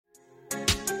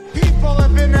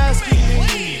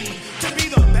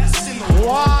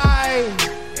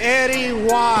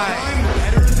why. I'm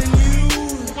better than you.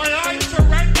 My eyes are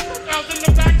red. I was in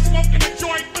the back smoking a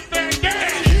joint with Van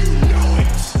Dam. You know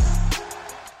it.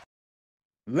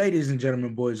 Ladies and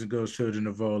gentlemen, boys and girls, children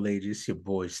of all ages, it's your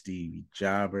boy Stevie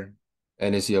Jobber.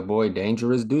 And it's your boy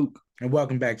Dangerous Duke. And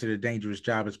welcome back to the Dangerous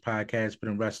Jobbers podcast,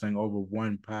 been wrestling over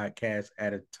one podcast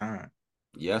at a time.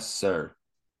 Yes, sir.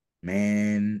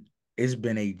 Man, it's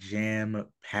been a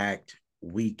jam-packed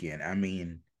weekend. I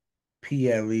mean,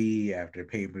 PLE after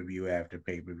pay-per-view after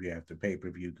pay-per-view after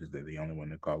pay-per-view, because they're the only one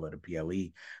to call it a PLE.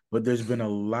 But there's been a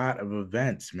lot of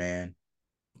events, man.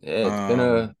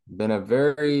 Yeah, it's been a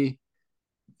very,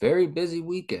 very busy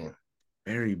weekend.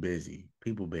 Very busy.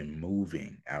 People been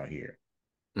moving out here.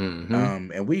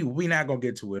 Mm-hmm. And we not gonna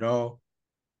get to it all.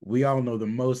 We all know the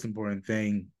most important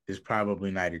thing is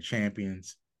probably Night of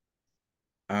Champions,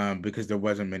 because there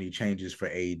wasn't many changes for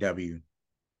AEW.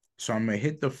 So I'm gonna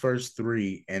hit the first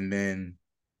three, and then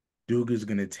Duke is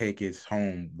gonna take us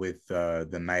home with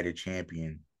the Night of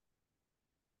Champion.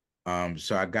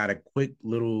 So I got a quick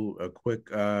little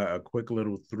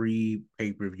three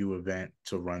pay-per-view event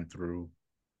to run through.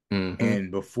 Mm-hmm.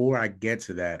 And before I get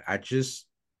to that, I just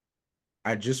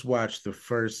watched the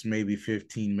first maybe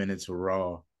 15 minutes of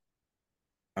Raw.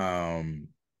 And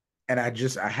I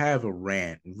have a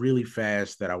rant really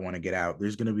fast that I want to get out.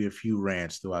 There's going to be a few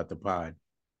rants throughout the pod.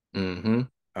 Mm-hmm.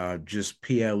 Just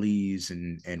PLEs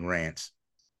and rants.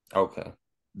 Okay.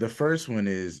 The first one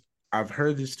is, I've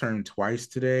heard this term twice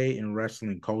today in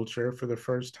wrestling culture for the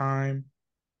first time.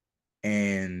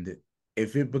 And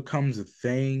if it becomes a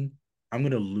thing, I'm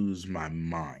going to lose my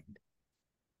mind.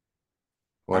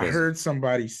 I heard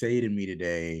somebody say to me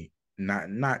today,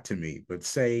 not to me, but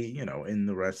say, in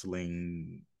the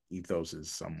wrestling ethos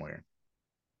somewhere,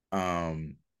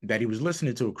 that he was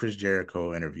listening to a Chris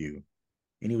Jericho interview.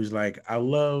 And he was like, I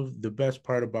love the best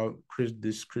part about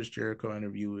this Chris Jericho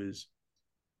interview is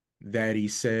that he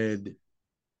said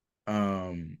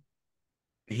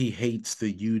he hates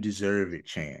the "you deserve it"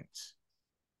 chants.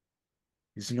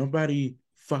 He said, nobody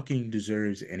fucking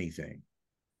deserves anything.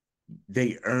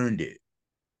 They earned it.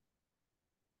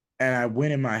 And I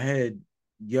went in my head,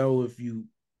 yo, if you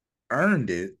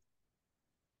earned it,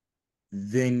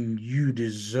 then you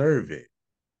deserve it.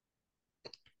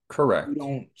 Correct. You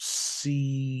don't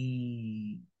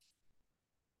see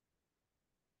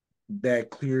that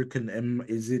clear.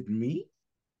 Is it me?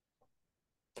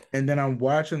 And then I'm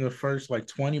watching the first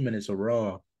 20 minutes of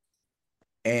Raw,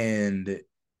 and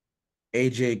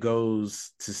AJ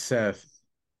goes to Seth,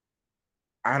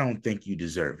 I don't think you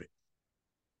deserve it.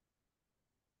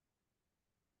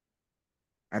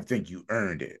 I think you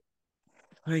earned it.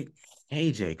 Like,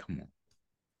 AJ, come on.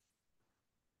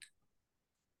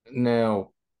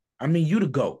 Now, I mean, you the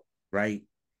GOAT, right?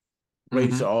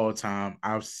 Greatest mm-hmm. of all time.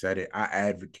 I've said it. I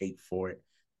advocate for it.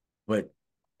 But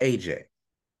AJ,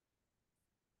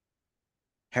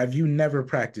 have you never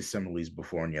practiced similes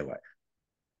before in your life?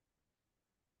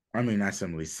 I mean, not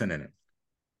similes, synonym.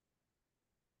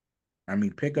 I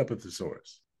mean, pick up a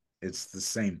thesaurus. It's the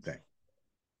same thing.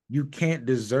 You can't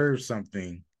deserve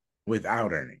something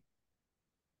without earning.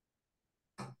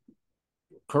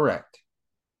 Correct.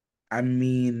 I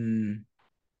mean,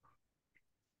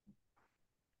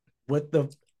 what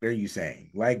the are you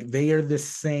saying? Like, they are the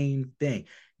same thing.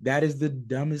 That is the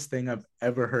dumbest thing I've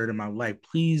ever heard in my life.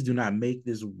 Please do not make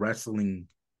this wrestling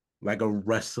like a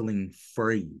wrestling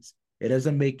phrase. It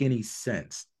doesn't make any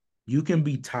sense. You can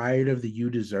be tired of the "you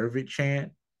deserve it"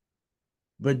 chant,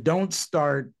 but don't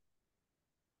start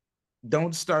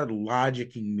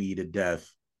logicking me to death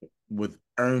with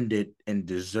earned it and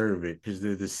deserve it, because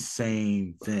they're the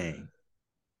same thing.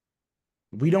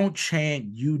 We don't chant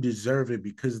 "you deserve it"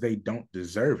 because they don't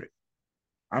deserve it.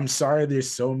 I'm sorry there's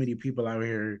so many people out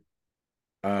here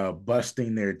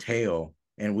busting their tail,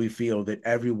 and we feel that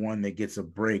everyone that gets a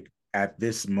break at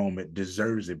this moment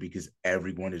deserves it because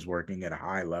everyone is working at a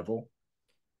high level.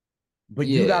 But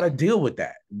you got to deal with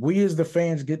that. We as the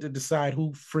fans get to decide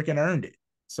who freaking earned it.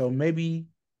 So maybe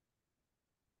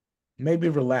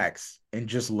relax and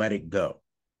just let it go.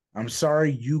 I'm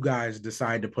sorry you guys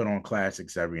decide to put on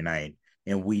classics every night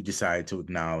and we decide to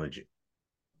acknowledge it.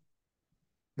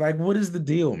 Like, what is the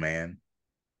deal, man?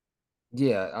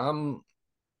 Yeah,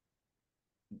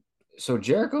 so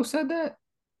Jericho said that?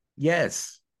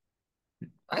 Yes.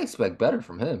 I expect better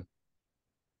from him.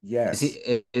 Yes.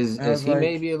 Is he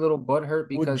maybe a little butthurt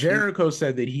because Jericho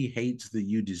said that he hates the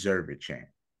 "you deserve it" chant.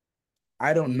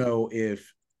 I don't know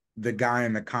if the guy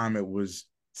in the comment was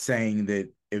saying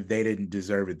that if they didn't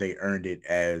deserve it, they earned it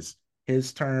as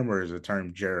his term or as a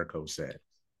term Jericho said.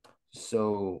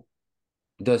 So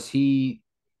does he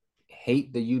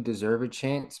hate the "you deserve it"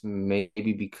 chants,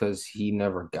 maybe because he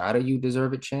never got a "you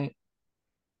deserve it" chant.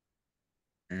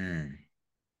 Mm,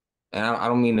 And I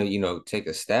don't mean to, take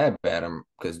a stab at him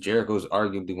because Jericho's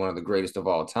arguably one of the greatest of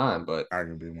all time. But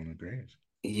arguably one of the greatest.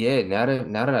 yeah, now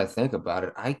that I think about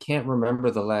it, I can't remember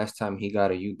the last time he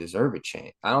got a "you deserve it"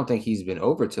 chant. I don't think he's been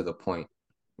over to the point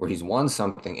where he's won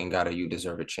something and got a "you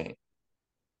deserve it" chant.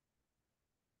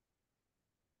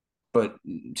 But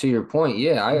to your point,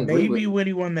 yeah, I agree with. Maybe when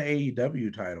he won the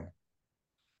AEW title.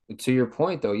 To your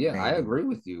point, though, yeah, I Maybe. agree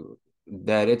with you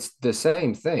that it's the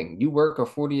same thing. You work a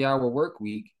 40-hour work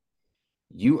week,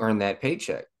 you earn that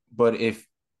paycheck. But if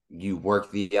you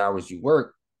work the hours you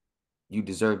work, you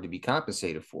deserve to be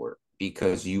compensated for it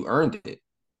because you earned it.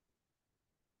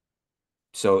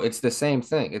 So it's the same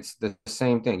thing. It's the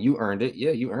same thing. You earned it.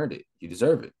 Yeah, you earned it. You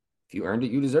deserve it. If you earned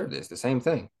it, you deserve it. It's the same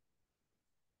thing.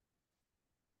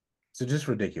 So just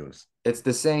ridiculous. It's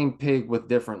the same pig with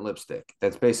different lipstick.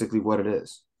 That's basically what it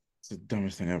is. It's the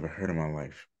dumbest thing I ever heard in my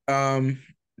life.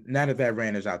 Now that that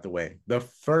rant is out the way, the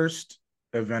first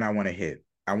event I want to hit,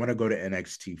 I want to go to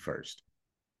NXT first.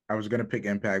 I was gonna pick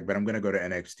Impact, but I'm gonna go to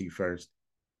NXT first.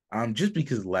 Just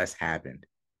because less happened.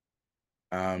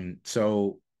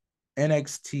 So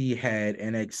NXT had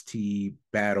NXT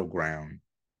Battleground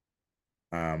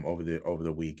over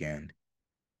the weekend.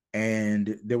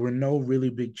 And there were no really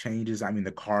big changes. I mean,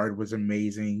 the card was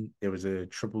amazing. There was a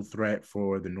triple threat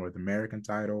for the North American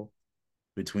title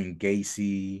between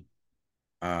Gacy,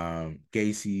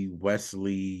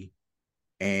 Wesley,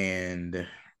 and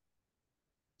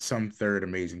some third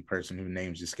amazing person whose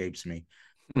names escapes me.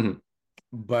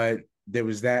 But there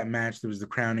was that match. There was the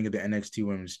crowning of the NXT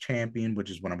Women's Champion, which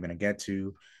is what I'm going to get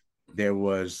to. There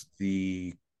was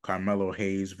the Carmelo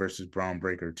Hayes versus Braun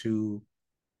Breaker 2.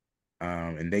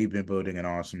 And they've been building an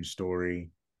awesome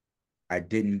story. I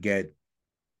didn't get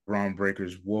Braun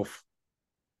Breaker's wolf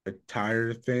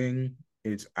attire thing.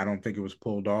 I don't think it was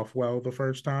pulled off well the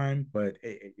first time, but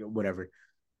whatever.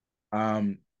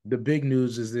 The big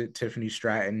news is that Tiffany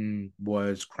Stratton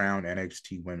was crowned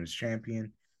NXT Women's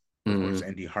Champion. Of course,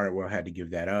 Indy Hartwell had to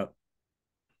give that up.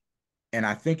 And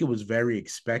I think it was very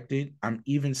expected. I'm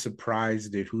even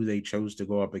surprised at who they chose to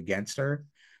go up against her,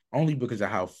 only because of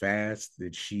how fast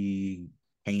that she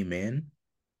came in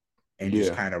and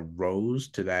just Yeah. kind of rose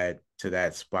to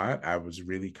that spot. I was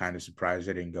really kind of surprised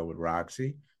they didn't go with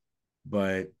Roxy,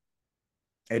 but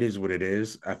it is what it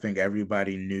is. I think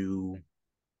everybody knew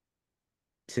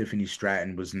Tiffany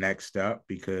Stratton was next up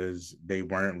because they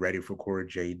weren't ready for Cora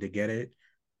Jade to get it,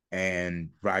 and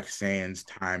Roxanne's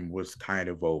time was kind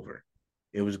of over.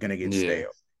 It was going to get Yeah.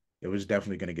 stale. It was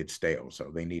definitely going to get stale,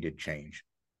 so they needed change.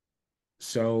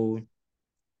 So,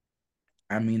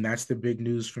 I mean, that's the big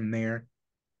news from there.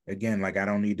 Again, like I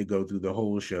don't need to go through the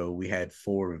whole show. We had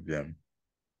 4 of them,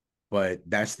 but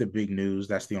that's the big news.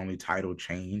 That's the only title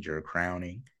change or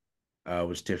crowning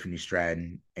was Tiffany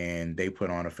Stratton, and they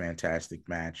put on a fantastic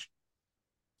match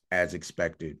as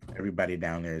expected. Everybody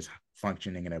down there is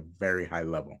functioning at a very high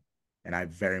level, and I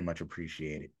very much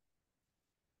appreciate it.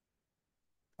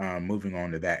 Moving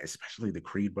on to that, especially the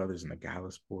Creed brothers and the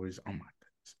Gallus boys. Oh my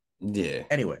goodness. Yeah.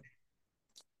 Anyway,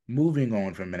 moving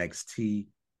on from NXT,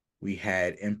 we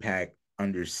had Impact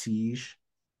Under Siege,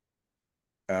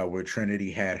 where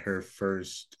Trinity had her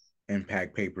first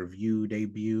Impact pay-per-view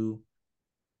debut.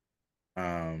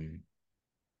 But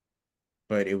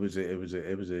it was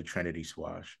a Trinity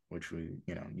squash, which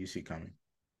you see coming.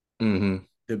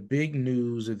 The big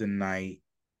news of the night,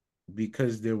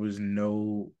 because there was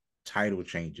no title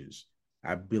changes.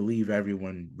 I believe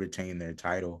everyone retained their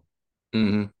title.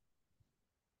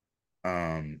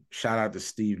 Shout out to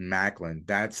Steve Macklin.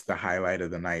 That's the highlight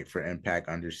of the night for Impact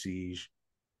Under Siege.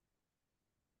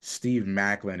 Steve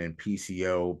Macklin and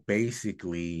PCO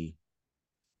basically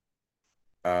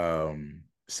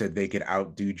said they could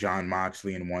outdo John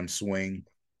Moxley in one swing.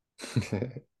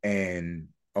 And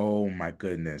oh my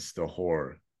goodness, the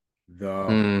horror. The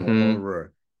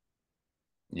horror.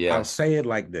 I'll Yes. say it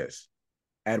like this.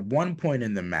 At one point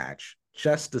in the match,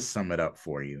 just to sum it up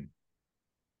for you,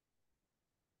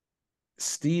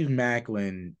 Steve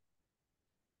Macklin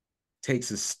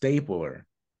takes a stapler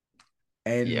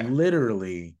and Yeah.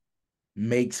 literally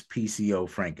makes PCO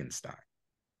Frankenstein.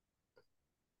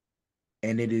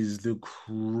 And it is the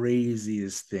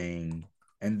craziest thing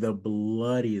and the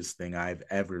bloodiest thing I've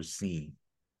ever seen.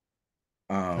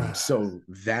 So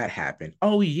that happened.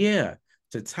 Oh yeah,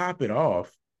 to top it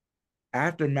off,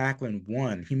 after Macklin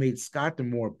won, he made Scott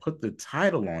D'Amore put the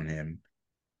title on him,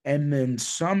 and then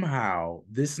somehow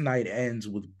this night ends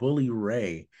with Bully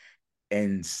Ray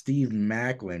and Steve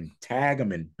Macklin tag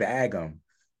him and bag him,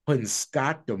 putting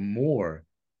Scott D'Amore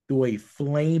through a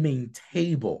flaming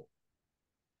table.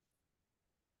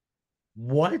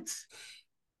 What?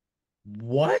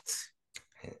 What?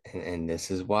 And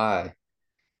this is why.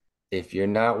 If you're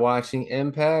not watching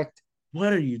Impact,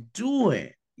 What are you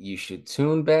doing? you should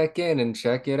tune back in and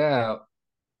check it out.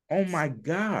 Oh my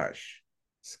gosh.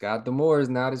 Scott D'Amore is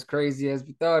not as crazy as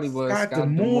we thought he was. Scott Scott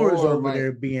D'Amore is D'Amore over might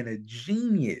there being a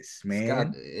genius, Scott,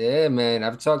 man. yeah, man.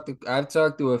 I've talked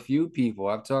to a few people.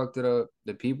 I've talked to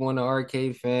the people in the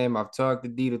arcade fam. I've talked to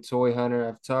D the Toy Hunter.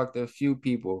 I've talked to a few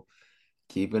people.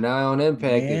 Keep an eye on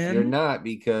Impact if you're Man, not,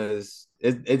 because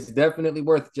it's definitely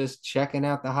worth just checking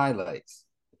out the highlights.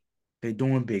 they're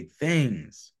doing big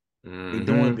things. They're doing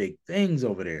Mm-hmm. big things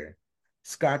over there.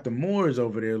 Scott D'Amore is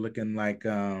over there looking like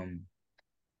Jim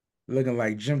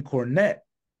Cornette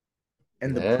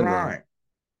in the Yeah, man. prime,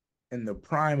 in the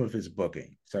prime of his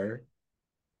booking, sir.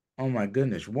 Oh my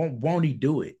goodness. Won't he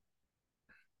do it?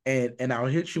 And I'll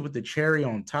hit you with the cherry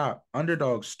on top.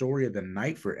 Underdog story of the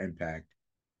night for Impact.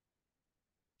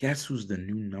 Guess who's the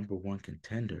new number one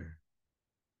contender?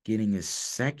 Getting his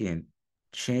second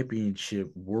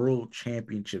world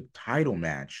championship title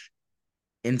match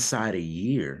inside a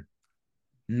year.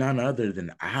 None other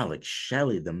than Alex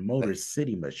Shelley, the Motor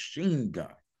City Machine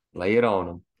Gun. Lay it on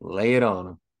him. Lay it on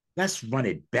him. Let's run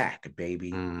it back,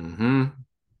 baby. Mm-hmm.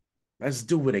 Let's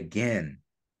do it again.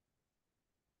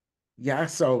 Yeah, I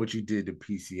saw what you did to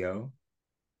PCO,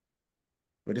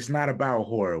 but it's not about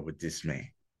horror with this man.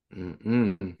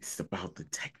 Mm-mm. It's about the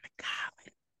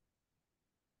technicality.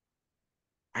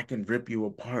 I can rip you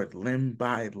apart limb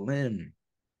by limb,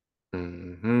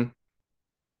 Mm-hmm.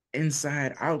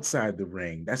 inside, outside the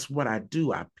ring. That's what I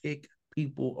do. I pick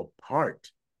people apart.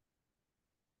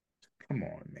 Come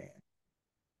on, man.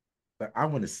 But I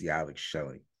want to see Alex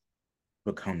Shelley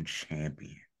become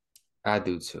champion. I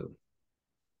do too.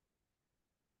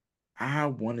 I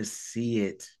want to see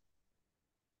it.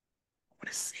 I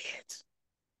want to see it.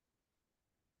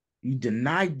 You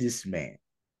denied this man.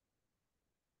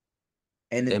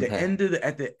 And at the end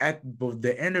Impact. of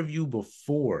the interview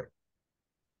before,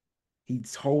 he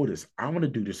told us, I want to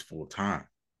do this full time.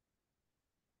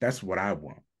 That's what I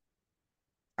want.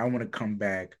 I want to come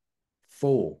back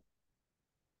full.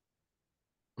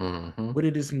 Mm-hmm. What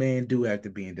did this man do after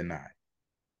being denied?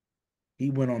 He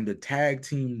went on the tag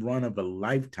team run of a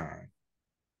lifetime.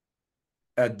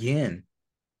 Again,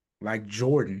 like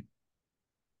Jordan,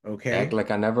 Act okay?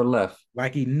 like I never left.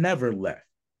 Like he never left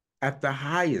at the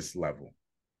highest level,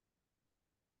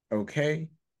 okay?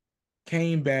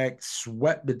 Came back,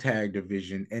 swept the tag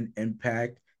division in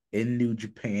Impact in New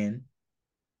Japan,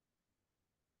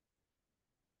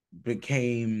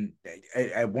 became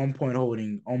at one point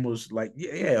holding almost like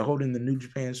holding the New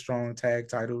Japan Strong tag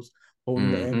titles,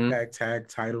 holding the Mm-hmm. Impact tag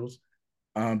titles,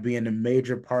 being a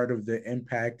major part of the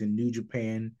Impact and New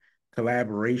Japan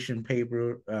collaboration pay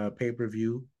per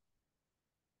view,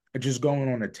 just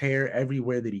going on a tear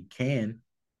everywhere that he can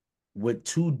with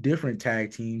two different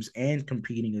tag teams and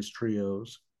competing as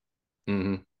trios.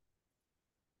 Mm-hmm.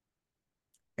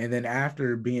 And then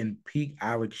after being peak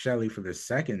Alex Shelley for the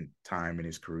second time in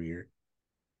his career,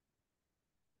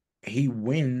 he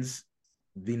wins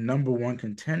the number one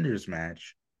contenders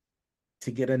match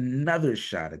to get another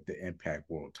shot at the Impact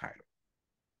World title.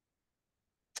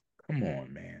 Come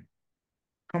on, man.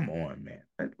 Come on, man.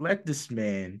 Let this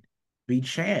man be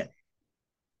champ.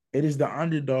 It is the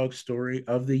underdog story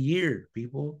of the year,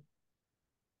 people.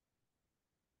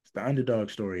 It's the underdog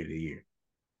story of the year.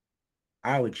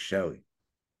 Alex Shelley.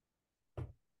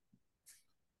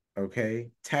 Okay.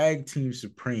 Tag Team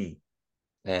Supreme.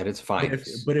 At its But if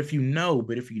finest. but if you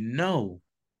know,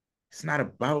 it's not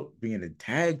about being a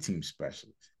tag team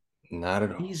specialist. Not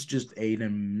at all. He's just an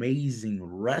amazing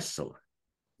wrestler.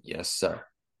 Yes, sir.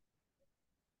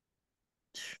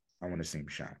 I want to see him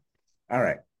shine. All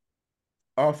right.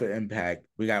 Off of Impact,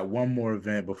 we got one more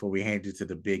event before we hand it to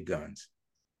the big guns.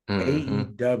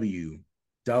 Mm-hmm. AEW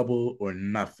Double or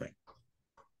Nothing.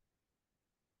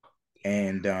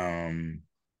 And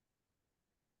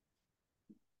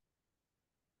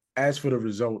as for the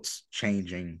results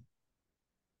changing,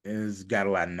 it's got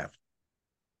a lot of nothing.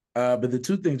 But the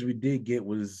two things we did get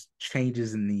was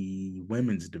changes in the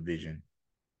women's division,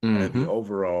 the Mm-hmm.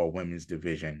 overall women's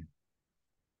division.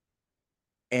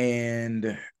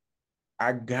 And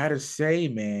I gotta say,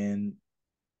 man,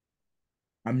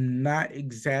 I'm not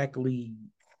exactly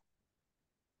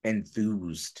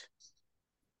enthused.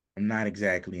 I'm not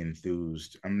exactly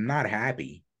enthused. I'm not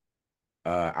happy.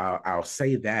 I'll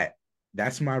say that.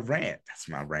 That's my rant. That's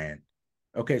my rant.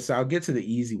 Okay, so I'll get to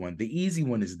the easy one. The easy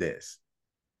one is this.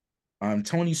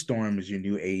 Tony Storm is your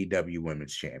new AEW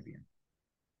Women's Champion.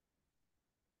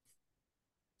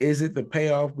 Is it the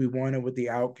payoff we wanted with the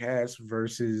Outcast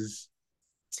versus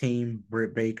Team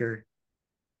Britt Baker?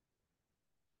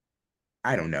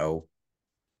 I don't know.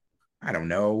 I don't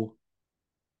know.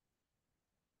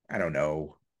 I don't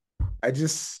know. I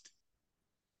just,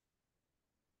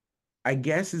 I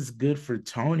guess it's good for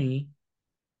Tony,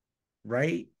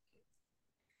 right?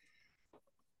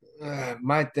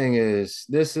 My thing is,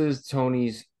 this is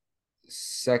Tony's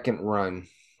second run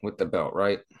with the belt,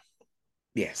 right?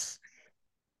 Yes.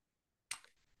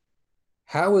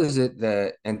 How is it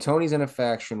that, and Tony's in a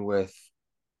faction with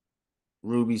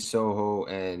Ruby Soho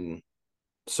and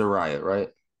Soraya, right?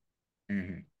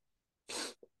 Mm-hmm.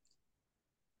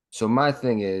 So my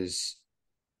thing is,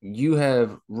 you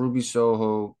have Ruby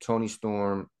Soho, Tony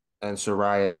Storm, and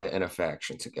Soraya in a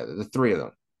faction together, the three of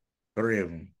them. Three of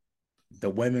them. The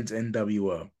women's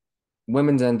NWO.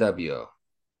 Women's NWO.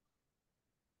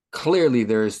 Clearly,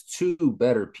 there's two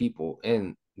better people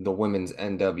in the women's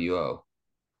NWO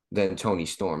than Tony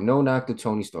Storm. No knock to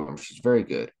Tony Storm. She's very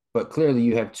good. But clearly,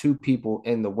 you have two people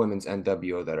in the women's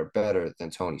NWO that are better than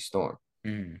Tony Storm.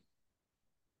 Mm.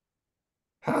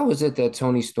 How is it that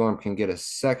Tony Storm can get a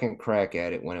second crack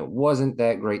at it when it wasn't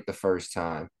that great the first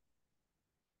time,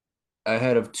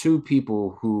 ahead of two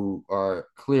people who are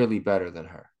clearly better than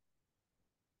her?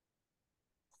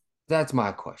 That's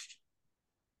my question.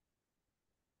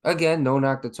 Again, no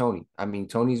knock to Tony. I mean,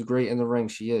 Tony's great in the ring.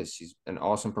 She is. She's an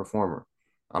awesome performer.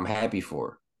 I'm happy for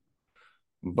her.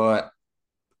 But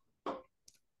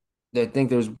I think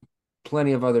there's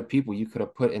plenty of other people you could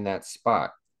have put in that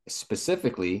spot,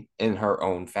 specifically in her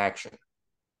own faction.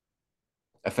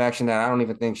 A faction that I don't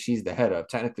even think she's the head of.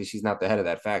 Technically, she's not the head of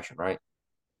that faction, right?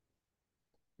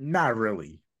 Not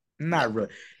really. Not really.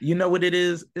 You know what it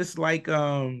is? It's like,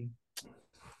 oh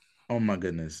my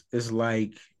goodness. It's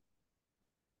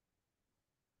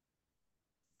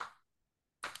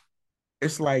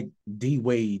like D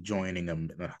Wade joining them.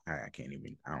 I can't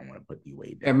even. I don't want to put D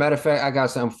Wade As a down. matter of fact, I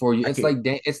got something for you. I It's can't.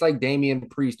 like it's like Damian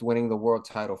Priest winning the world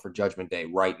title for Judgment Day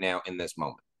right now in this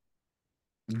moment.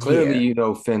 Clearly, Yeah. you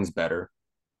know Finn's better.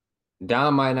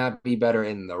 Dom might not be better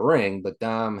in the ring, but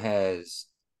Dom has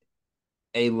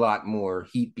a lot more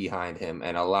heat behind him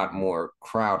and a lot more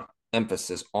crowd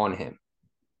emphasis on him.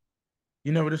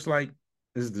 You know what it's like?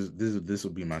 This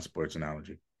will be my sports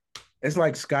analogy. It's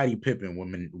like Scottie Pippen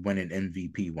winning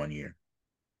MVP one year.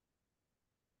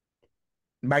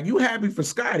 Like you happy for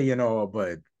Scottie and all,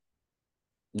 but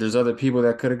There's other people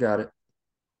that could have got it.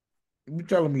 you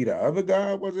telling me the other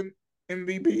guy wasn't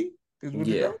MVP? Is what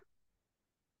you Yeah. know?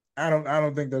 I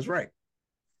don't think that's right.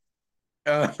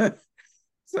 Uh,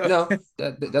 so No,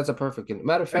 that's a perfect.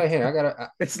 Matter of fact, here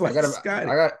it's like Scottie.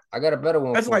 I got a better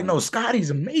one That's for like you. no, Scotty's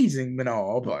amazing and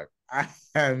all, but I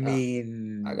Uh,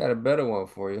 mean, I got a better one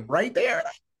for you. right there.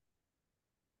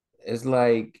 It's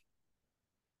like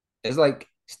it's like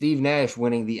Steve Nash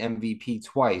winning the MVP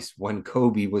twice when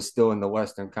Kobe was still in the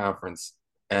Western Conference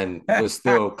and was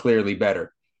still clearly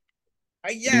better.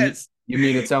 Yes, You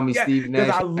mean to tell me yeah, Steve because Nash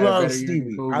I had a love better year than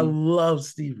Stevie. I Kobe? love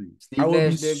Stevie. I Steve would be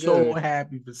Nash did so good.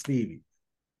 happy for Stevie.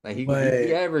 Like he But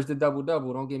averaged a double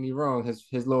double. Don't get me wrong.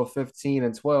 His little 15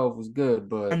 and 12 was good, I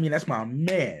but mean, that's my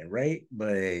man, right?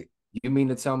 But you mean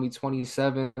to tell me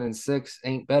 27 and 6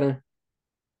 ain't better?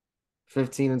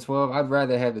 15 and 12? I'd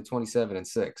rather have the 27 and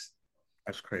 6.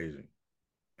 that's crazy.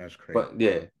 That's crazy. But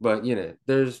yeah, but you know,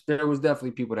 there was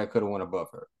definitely people that could have won above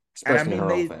her, And I especially in mean,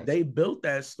 her own they faction. built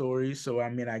that story, so I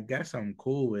mean, I guess I'm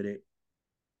cool with it.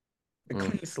 A Mm,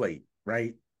 clean slate,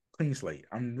 right? Clean slate.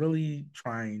 I'm really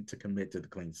trying to commit to the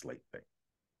clean slate thing.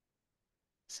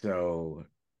 So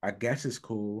I guess it's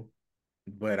cool,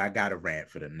 but I got a rant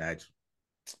for the next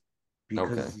okay.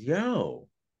 because yo,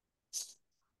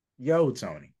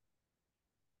 Tony,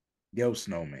 yo,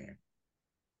 Snowman,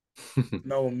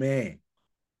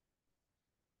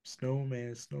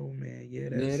 yeah, Yeah,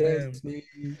 that's him. that's me.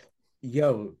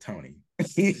 Yo, Tony,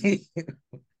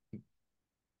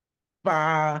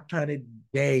 500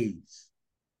 days.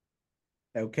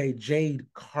 Okay, Jade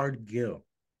Cargill.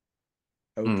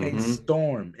 Okay, Mm-hmm.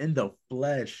 Storm in the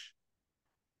flesh.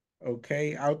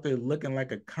 Okay, out there looking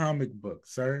like a comic book,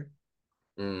 sir.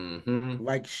 Mm-hmm.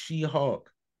 Like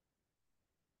She-Hulk.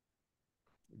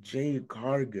 Jade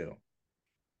Cargill.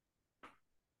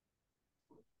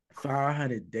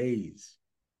 500 days.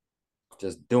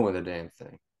 Just doing the damn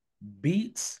thing.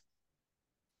 Beats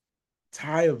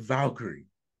Taya Valkyrie.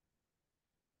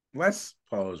 Let's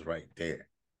pause right there.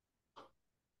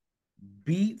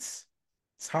 Beats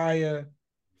Taya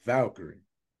Valkyrie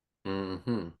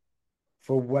Mm-hmm.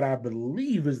 for what I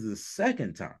believe is the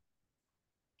second time.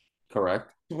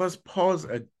 Correct. So let's pause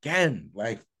again.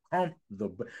 Like the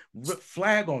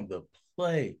flag on the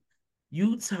play.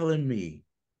 You telling me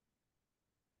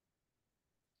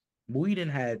we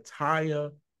didn't had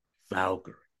Taya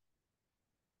Valkyrie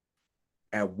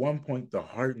at one point, the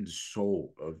heart and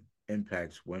soul of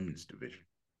Impact's women's division.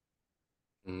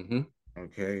 Mm-hmm.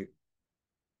 Okay.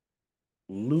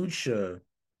 Lucha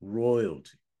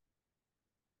Royalty,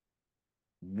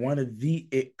 one of the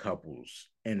it couples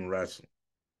in wrestling.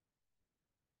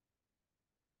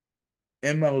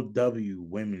 MLW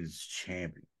Women's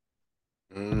Champion.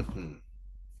 Mm-hmm.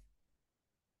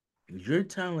 You're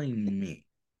telling me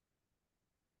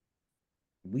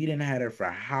we didn't have her for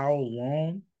how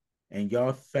long, and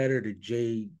y'all fed her to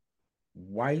Jay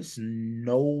Weiss,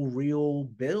 no real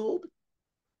build?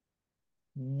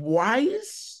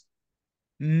 Weiss,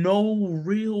 no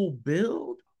real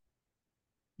build?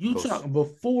 You Los, talking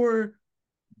before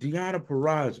Deanna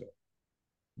Peraza,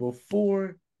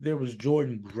 before there was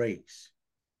Jordan Grace,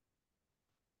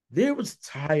 there was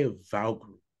Taya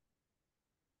Valkyrie,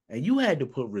 and you had to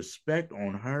put respect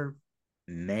on her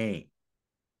name.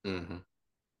 mm-hmm.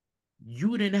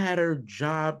 You didn't have her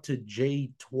job to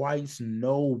Jay twice,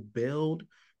 no build.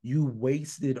 You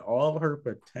wasted all her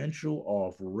potential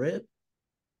off rip.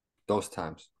 Those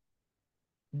times.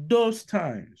 Those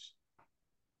times.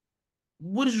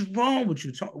 What is wrong with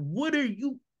you? What are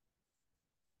you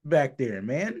back there,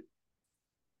 man?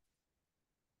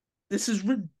 This is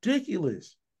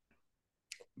ridiculous.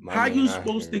 My How man you out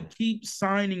supposed to here. keep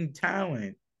signing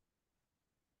talent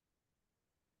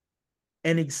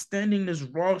and extending this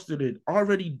roster that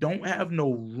already don't have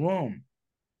no room?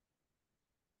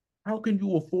 How can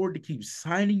you afford to keep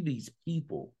signing these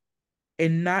people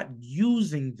and not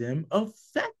using them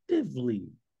effectively?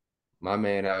 My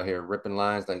man out here ripping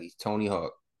lines like he's Tony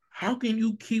Hawk. How can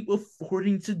you keep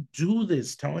affording to do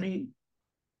this, Tony?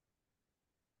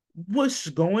 What's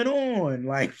going on?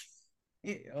 That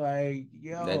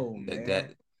Yo, that man.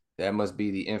 that that must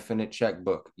be the infinite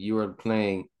checkbook. You are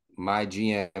playing my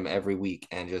GM every week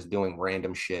and just doing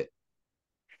random shit.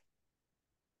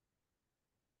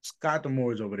 Scott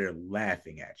D'Amore's over there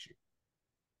laughing at you.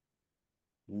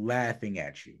 Laughing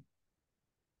at you.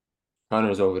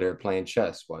 Hunter's over there playing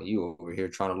chess while you over here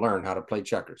trying to learn how to play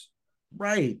checkers.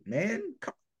 Right, man.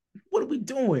 What are we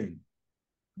doing?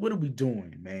 What are we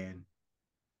doing, man?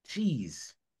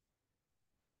 Jeez.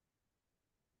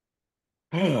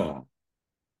 All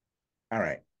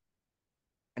right.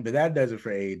 But that does it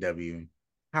for AEW.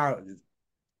 How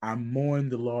I mourn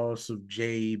the loss of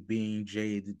Jay being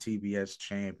Jay, the TBS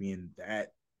champion.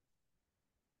 That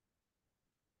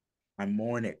I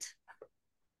mourn it.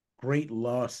 Great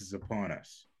loss is upon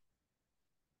us.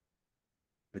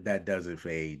 But that does it for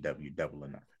AEW Double or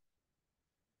Nothing.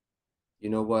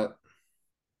 You know what?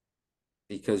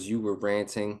 Because you were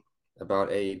ranting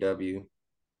about AEW,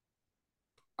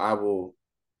 I will,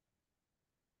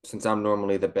 since I'm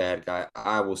normally the bad guy,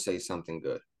 I will say something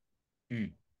good.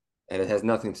 Mm. And it has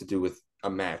nothing to do with a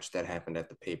match that happened at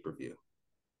the pay-per-view.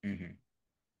 Mm-hmm.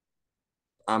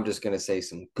 I'm just going to say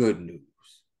some good news.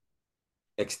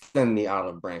 Extend the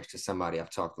olive branch to somebody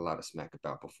I've talked a lot of smack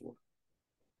about before.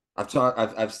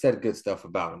 I've said good stuff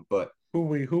about him, but Who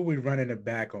we running it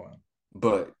back on?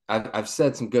 I've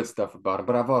said some good stuff about him,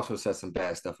 but I've also said some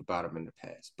bad stuff about him in the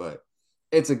past. But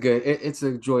it's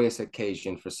a joyous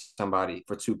occasion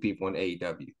for two people in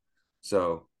AEW.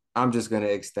 So I'm just gonna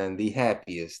extend the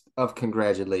happiest of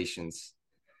congratulations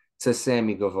to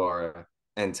Sammy Guevara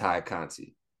and Ty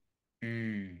Conti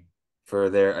Mm. for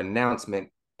their announcement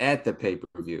at the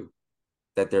pay-per-view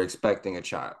that they're expecting a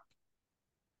child.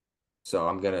 So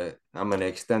I'm gonna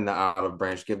extend the olive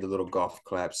branch, give the little golf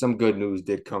clap. Some good news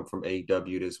did come from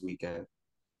AEW this weekend.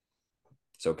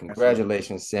 So That's lovely.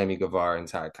 congratulations, Sammy Guevara and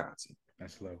Ty Conti.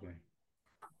 That's lovely.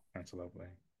 That's lovely.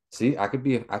 See, I could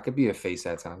be a face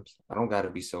at times. I don't gotta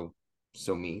be so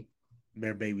mean.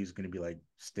 Their baby's gonna be like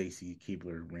Stacy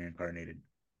Keebler reincarnated.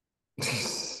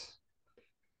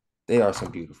 They are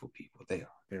some beautiful people. They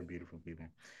are They're beautiful people.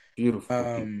 beautiful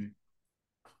people.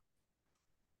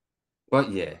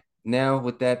 But yeah, now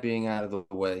with that being out of the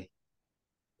way,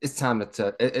 it's time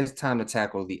to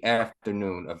tackle the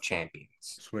afternoon of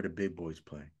champions. It's where the big boys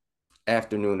play.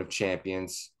 Afternoon of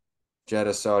champions,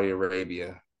 Jeddah, Saudi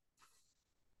Arabia.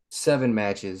 7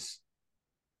 matches,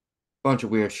 bunch of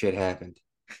weird shit happened,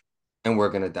 and we're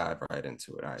gonna dive right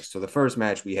into it. All right. So the first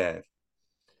match we have,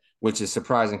 which is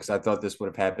surprising because I thought this would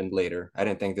have happened later. I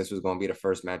didn't think this was going to be the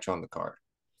first match on the card.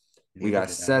 We Neither got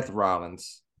did Seth I.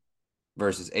 Rollins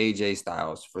versus AJ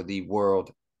Styles for the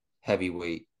World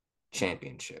Heavyweight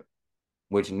Championship,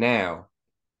 which now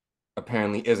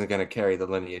apparently isn't going to carry the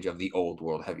lineage of the old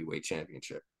World Heavyweight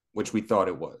Championship, which we thought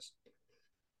it was.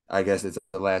 I guess it's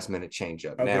a last minute change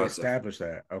up. Oh, they Now established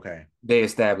that. Okay. they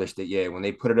established it. Yeah, when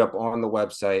they put it up on the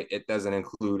website, it doesn't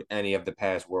include any of the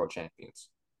past world champions.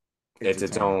 It's It's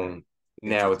its its own thing. own. It's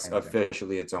Now its it's own thing.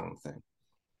 officially its own thing.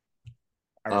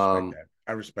 I respect Um, that.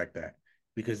 I respect that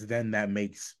because then that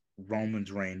makes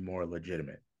Roman's reign more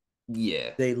legitimate.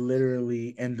 yeah. They literally,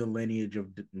 in the lineage of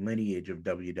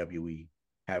WWE,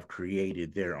 have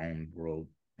created their own world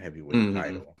heavyweight Hmm.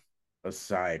 title,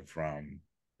 aside from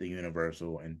the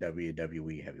Universal and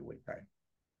WWE heavyweight title.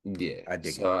 Yeah. I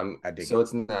dig it. So I dig so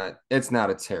it. it's not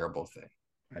a terrible thing.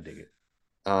 I dig it.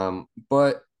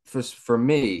 But for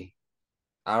me,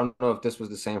 I don't know if this was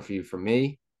the same for you. For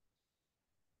me,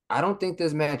 I don't think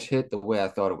this match hit the way I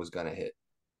thought it was gonna hit.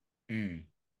 Mm.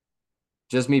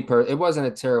 Just it wasn't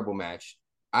a terrible match.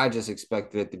 I just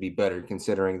expected it to be better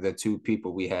considering the two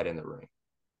people we had in the ring.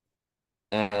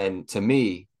 And to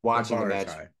me, The watching the bar is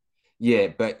match, high. yeah,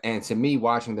 and to me,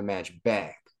 watching the match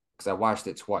back, because I watched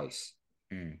it twice,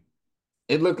 Mm.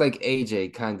 it looked like AJ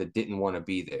kind of didn't want to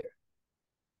be there.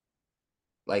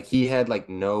 Like he had like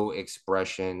no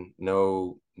expression,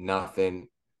 no nothing.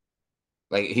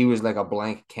 Like he was like a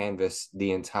blank canvas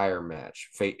the entire match,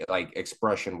 like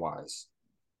expression wise.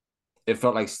 It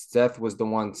felt like Seth was the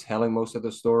one telling most of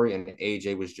the story, and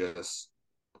AJ was just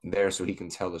there so he can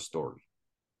tell the story.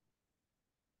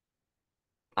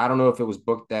 I don't know if it was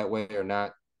booked that way or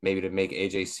not, maybe to make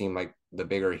AJ seem like the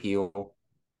bigger heel,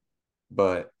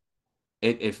 but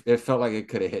it felt like it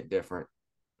could have hit different,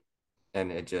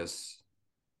 and it just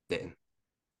didn't.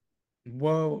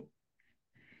 Well,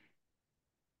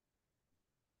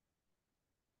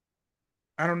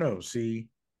 I don't know. See,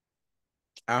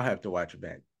 I'll have to watch it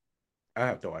back. I'll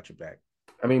have to watch it back.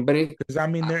 I mean, but it, Because I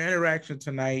mean, their interaction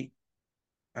tonight,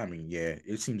 I mean, yeah,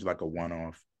 it seems like a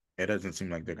one-off. It doesn't seem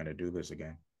like they're gonna do this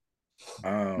again.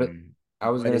 but Um, I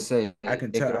was but gonna it, say I can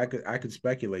it tell, could. I could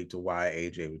speculate to why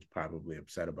AJ was probably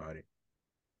upset about it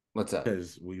What's that?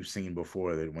 because we've seen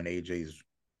before that when AJ's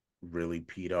really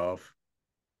peed off,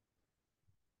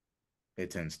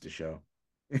 it tends to show.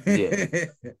 Yeah,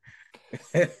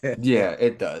 it yeah,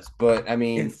 it does. But I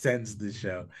mean, tends to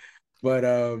show. But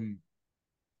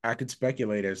I could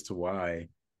speculate as to why.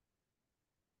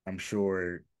 I'm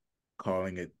sure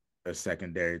calling it a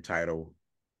secondary title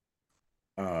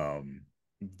um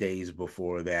days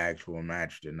before the actual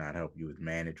match did not help you with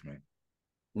management.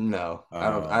 no, I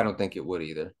don't Um think it would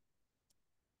either.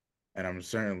 and I'm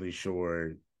certainly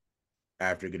sure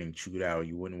after getting chewed out,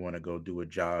 you wouldn't want to go do a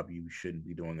job you shouldn't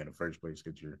be doing in the first place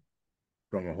because you're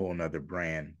from a whole nother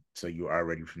brand. So you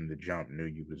already from the jump knew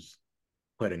you was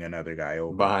putting another guy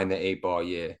over. Behind the eight ball,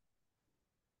 yeah.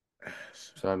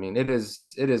 So I mean, it is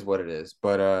what it is.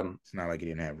 But It's not like he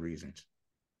didn't have reasons.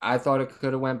 I thought it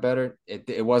could have went better.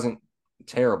 It wasn't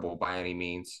terrible by any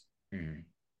means, Mhm.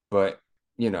 but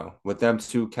with them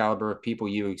two caliber of people,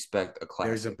 you expect a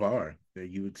There's a classic. bar that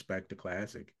you expect a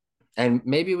classic. And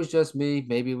maybe it was just me,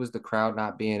 maybe it was the crowd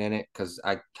not being in it because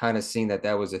I kind of seen that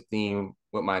was a theme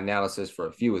with my analysis for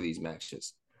a few of these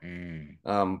matches.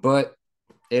 Mm. But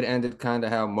it ended kind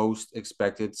of how most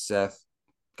expected. Seth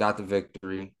got the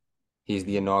victory. He's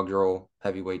the Mm. inaugural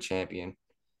heavyweight champion.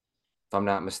 If I'm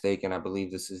not mistaken, I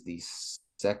believe this is the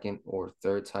second or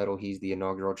third title he's the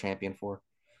inaugural champion for.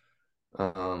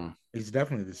 He's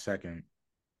definitely the second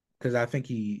because I think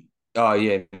Oh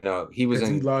yeah, no, he was because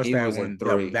he in lost he that was in one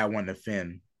three. that one to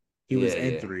Finn. He was Yeah,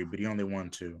 in yeah. three, but he only won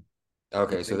two.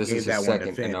 Okay, If so they this is gave his that one to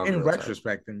second Finn, in inaugural title.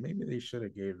 retrospect, then maybe they should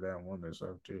have gave that one to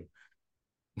Seth too.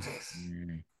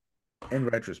 Mm. In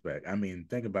retrospect, I mean,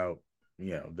 think about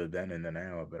the then and the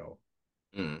now of it all.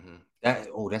 Mm-hmm.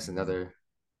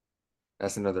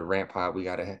 That's another rant pod we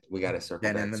gotta circle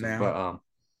Then and back the to. But now,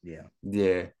 yeah,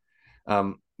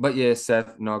 yeah. But yeah,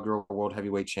 Seth, inaugural world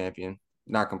heavyweight champion.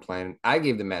 Not complaining. I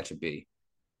gave the match a B.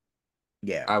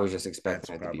 yeah. I was just That's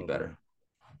expecting it to be probably. better.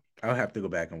 I'll have to go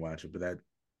back and watch it, but that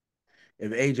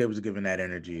if AJ was given that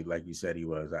energy like you said he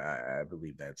was, I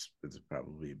believe it's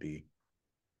probably a B.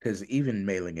 Because even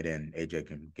mailing it in, AJ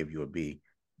can give you a B,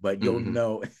 but you'll Mm-hmm.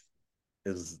 know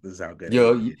this is how good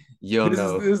You'll AJ is. you'll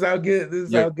know. This is how good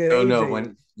You'll know AJ when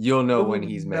is. you'll know when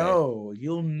he's mad.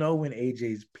 You'll know when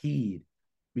AJ's peed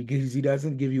because he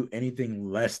doesn't give you anything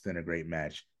less than a great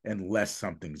match unless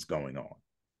something's going on.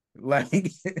 Like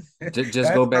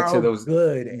Just go that's back to how those.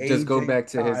 good Just go AJ back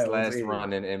to his Styles last is.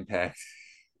 run in Impact.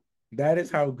 That is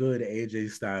how good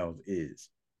AJ Styles is.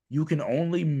 You can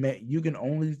only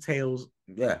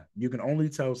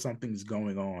tell something's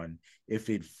going on if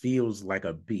it feels like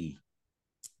a B.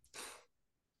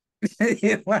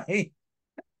 Like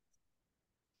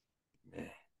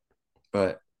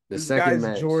But the this second guy's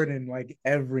match, Jordan like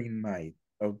every night.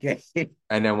 Okay.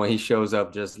 And then when he shows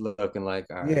up just looking like,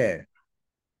 all right, Yeah.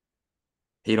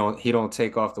 he don't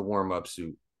take off the warm-up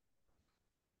suit.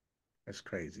 That's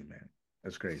crazy, man.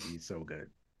 That's crazy. He's so good.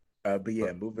 But yeah,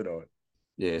 But move it on.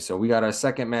 yeah, so we got our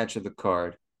second match of the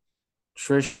card.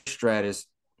 Trish Stratus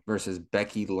versus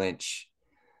Becky Lynch.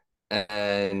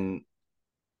 And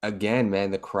again,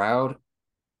 man, the crowd,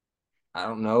 I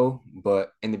don't know,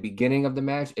 but in the beginning of the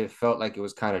match, it felt like it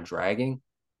was kind of dragging.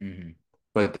 Hmm.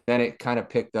 But then it kind of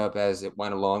picked up as it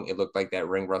went along. It looked like that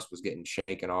ring rust was getting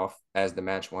shaken off as the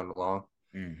match went along.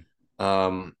 Mm.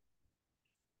 Um,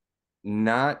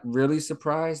 Not really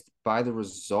surprised by the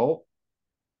result,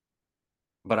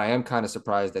 but I am kind of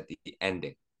surprised at the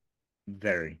ending.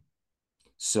 Very.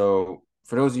 So,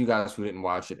 for those of you guys who didn't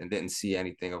watch it and didn't see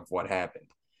anything of what happened,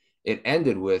 it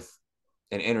ended with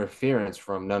an interference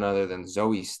from none other than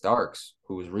Zoe Starks,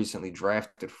 who was recently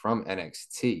drafted from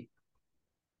NXT,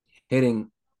 hitting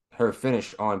her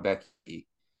finish on Becky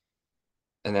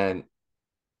and then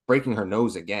breaking her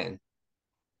nose again.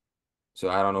 So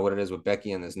I don't know what it is with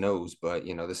Becky and this nose, but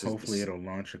this is Hopefully this. it'll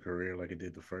launch a career like it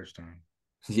did the first time.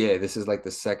 Yeah, this is like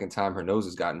the second time her nose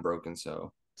has gotten broken.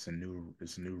 So It's a new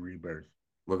rebirth.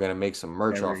 we're gonna make some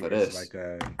merch off Every of it's this.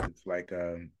 like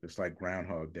it's like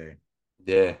Groundhog Day.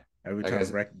 Yeah, Every I time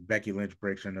guess. Becky Lynch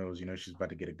breaks her nose, she's about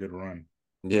to get a good run.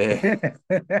 Yeah,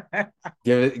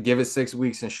 give it 6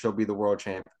 weeks and she'll be the world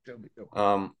champ.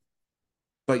 Um,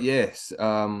 but yes,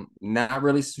 not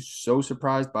really so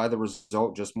surprised by the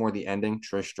result. Just more the ending.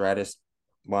 Trish Stratus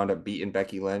wound up beating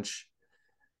Becky Lynch.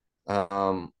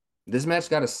 Um, this match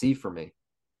got a C for me.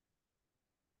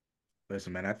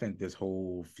 Listen, man, I think this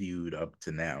whole feud up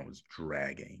to now is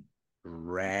dragging.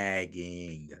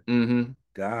 Mm-hmm.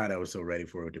 God, I was so ready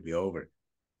for it to be over.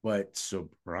 But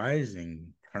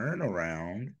surprising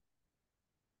turnaround.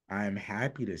 I'm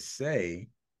happy to say,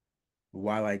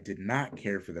 while I did not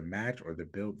care for the match or the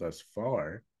build thus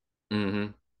far, Mm-hmm.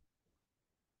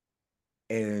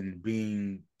 and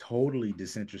being totally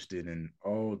disinterested in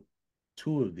all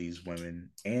two of these women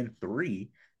and three,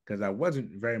 because I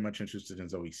wasn't very much interested in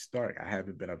Zoe Stark. I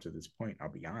haven't been up to this point, I'll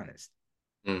be honest.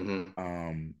 Mm-hmm.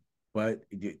 Um, but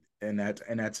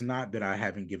that's not that I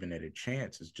haven't given it a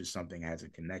chance. It's just something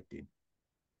hasn't connected.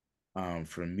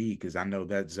 For me, because I know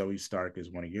that Zoe Stark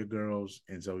is one of your girls,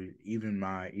 and Zoe, even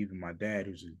my dad,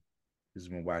 who's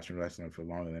been watching wrestling for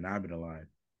longer than I've been alive,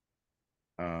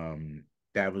 um,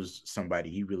 that was somebody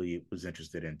he really was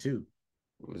interested in too.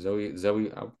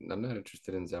 Zoe, I'm not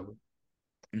interested in Zoe.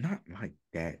 Not like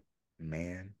that,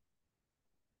 man.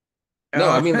 No,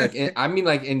 I Uh, mean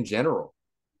like in general.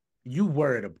 you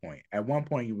were at a point. At one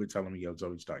point, you were telling me, "Yo,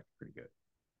 Zoe Stark is pretty good."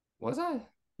 Was I?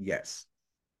 Yes,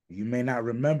 you may not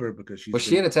remember because she's Was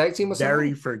she been in a tag team with very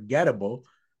somebody? forgettable,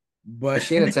 but Was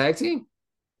she in a tag team?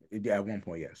 at one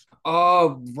point, yes.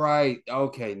 Oh, right.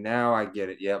 Okay, now I get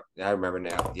it. Yep, I remember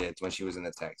now. Yeah, it's when she was in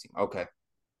the tag team. Okay,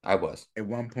 I was. At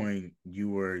one point, you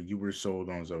were sold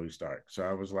on Zoe Stark, so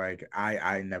I was like,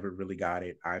 I never really got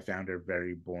it. I found her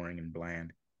very boring and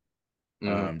bland.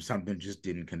 Mm-hmm. Something just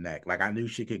didn't connect. Like I knew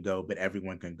she could go, but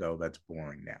everyone can go. That's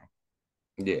boring now.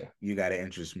 Yeah. You got to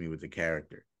interest me with the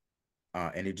character,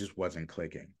 and it just wasn't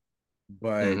clicking.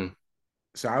 But Mm-hmm.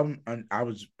 so I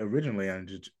was originally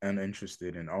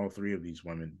uninterested in all three of these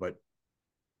women, but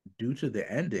due to the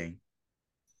ending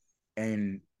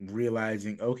and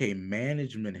realizing, okay,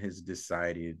 management has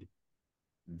decided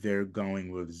they're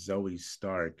going with Zoe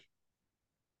Stark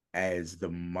as the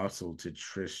muscle to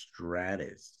Trish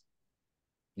Stratus.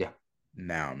 Yeah.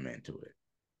 Now I'm into it.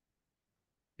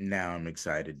 Now I'm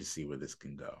excited to see where this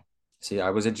can go. See, I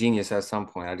was a genius at some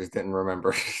point. I just didn't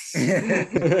remember.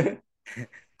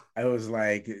 I was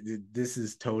like, this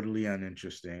is totally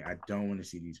uninteresting. I don't want to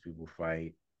see these people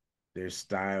fight. Their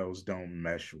styles don't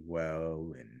mesh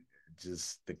well, and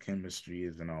just the chemistry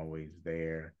isn't always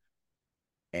there.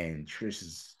 And Trish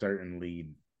is certainly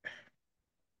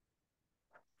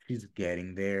she's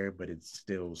getting there, but it's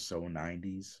still so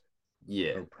 90s,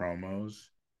 Yeah. her promos.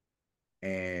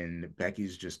 And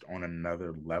Becky's just on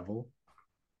another level,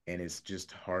 and it's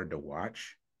just hard to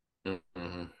watch.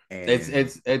 Mm-hmm. It's And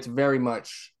it's it's very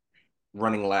much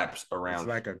running laps it's around.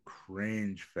 like a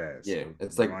cringe fest Yeah, of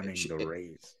it's like running the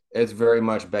race. it's very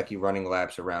much Becky running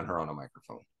laps around her on a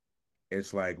microphone.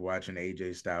 It's like watching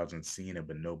AJ Styles and Cena,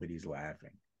 but nobody's laughing.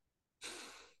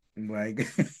 Like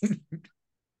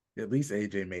at least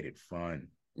AJ made it fun.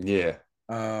 Yeah.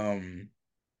 Um,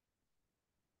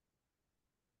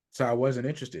 so I wasn't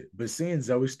interested. But seeing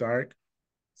Zoe Stark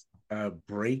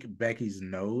break Becky's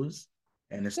nose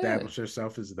and Yeah. establish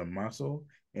herself as the muscle,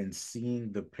 and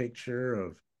seeing the picture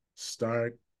of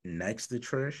Stark next to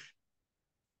Trish,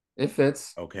 It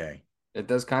fits. okay, It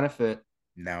does kind of fit.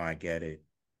 Now I get it.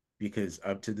 Because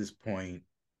up to this point,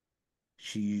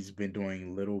 she's been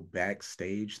doing little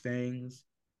backstage things,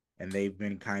 and they've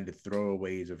been kind of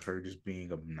throwaways of her just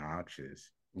being obnoxious.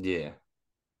 Yeah.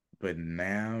 But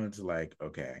now it's like,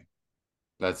 okay,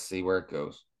 Let's see where it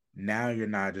goes. now you're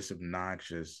not just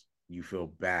obnoxious. You feel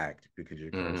backed because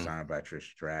you're Mm-hmm. co-signed by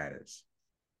Trish Stratus.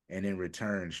 And in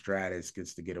return, Stratus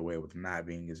gets to get away with not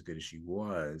being as good as she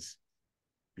was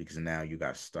because now you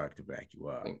got stuck to back you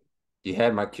up. You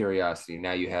had my curiosity.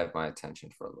 Now you have my attention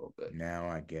for a little bit. Now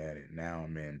I get it. Now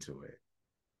I'm into it.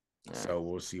 All right. So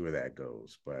we'll see where that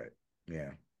goes. But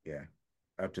yeah, yeah.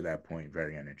 Up to that point,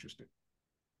 very uninterested.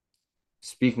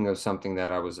 Speaking of something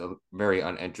that I was very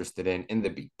uninterested in the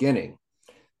beginning,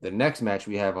 the next match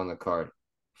we have on the card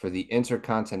for the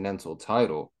Intercontinental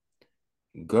title,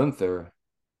 Gunther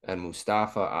and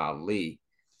Mustafa Ali.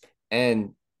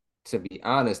 And to be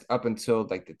honest, up until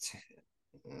the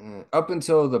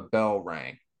bell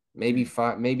rang, maybe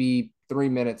 3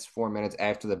 minutes, 4 minutes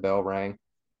after the bell rang,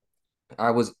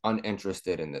 I was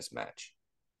uninterested in this match.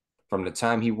 From the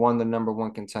time he won the number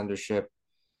one contendership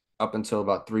up until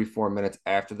about 3, 4 minutes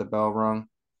after the bell rung,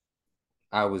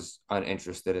 I was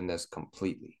uninterested in this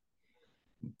completely.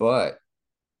 But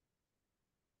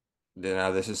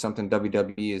now this is something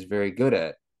WWE is very good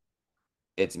at.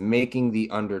 It's making the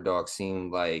underdog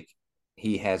seem like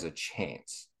he has a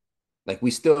chance. Like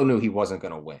we still knew he wasn't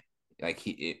gonna win. Like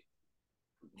he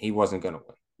wasn't gonna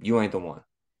win. You ain't the one.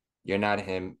 You're not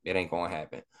him. It ain't gonna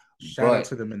happen. Shout out But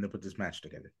to them and they put this match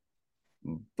together.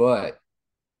 but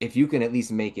if you can at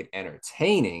least make it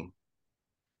entertaining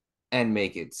and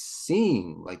make it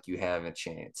seem like you have a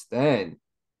chance, then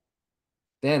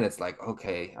it's like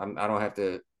okay, I don't have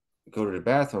to go to the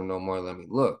bathroom no more. Let me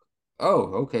look. Oh,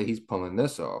 okay, he's pulling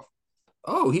this off.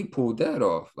 Oh, he pulled that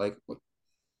off. Like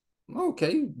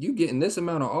okay, you getting this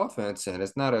amount of offense, and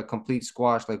it's not a complete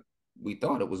squash like we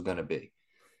thought it was gonna be.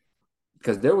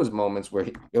 Because there was moments where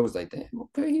it was like, damn,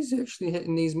 okay, he's actually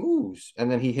hitting these moves, and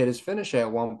then he hit his finish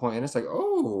at one point, and it's like,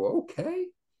 oh, okay.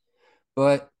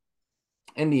 But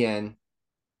in the end,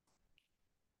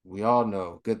 we all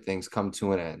know good things come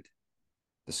to an end.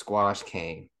 The squash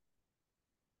came,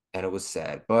 and it was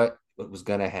sad, but it was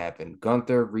gonna happen.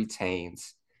 Gunther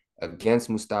retains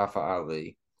against Mustafa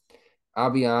Ali.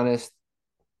 I'll be honest,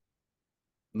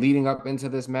 leading up into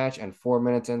this match and 4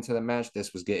 minutes into the match,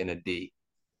 this was getting a D.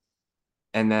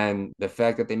 And then the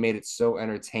fact that they made it so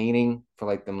entertaining for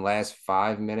like them last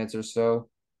 5 minutes or so,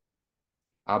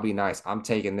 I'll be nice. I'm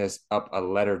taking this up a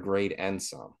letter grade and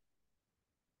some.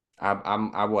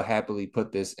 I will happily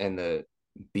put this in the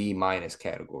B minus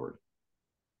category.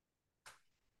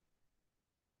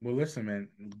 Well, listen, man,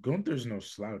 Gunther's no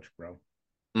slouch, bro.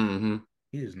 Mm-hmm.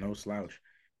 He is no slouch.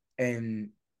 And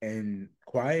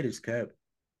quiet is kept.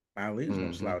 Ali is no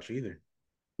Mm-hmm. slouch either.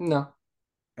 No.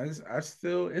 I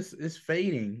still it's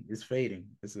fading. It's fading.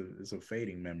 It's a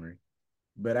fading memory.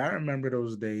 But I remember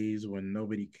those days when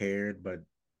nobody cared, but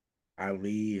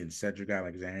Ali and Cedric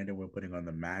Alexander were putting on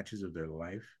the matches of their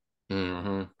life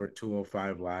Mm-hmm. for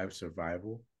 205 Live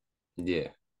Survival. Yeah.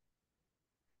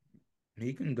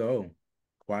 He can go.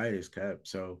 Quiet is kept.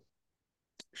 So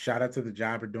shout out to the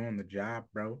jobber doing the job,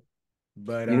 bro.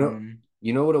 But You know,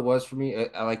 you know what it was for me?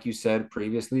 Like you said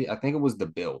previously, I think it was the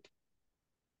build.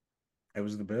 it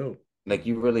was the build. Like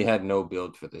you really had no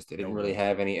build for this. They No didn't really build.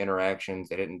 have any interactions.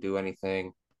 They didn't do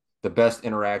anything. The best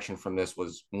interaction from this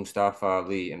was Mustafa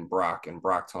Ali and Brock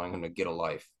telling him to get a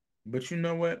life. But you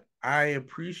know what? I'm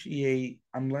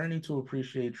learning to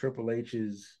appreciate Triple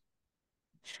H's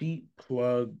cheap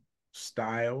plug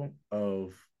style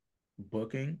of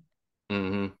booking.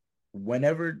 Mm-hmm.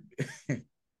 Whenever,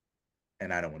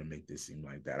 and I don't want to make this seem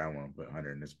like that. I don't want to put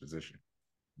Hunter in this position,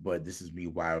 but this is me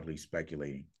wildly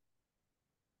speculating.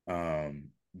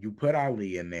 You put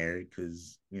Ali in there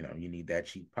because you need that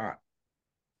cheap pop.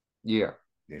 Yeah.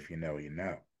 If you know, you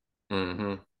know.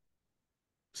 Mm-hmm.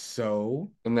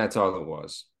 So, And that's all it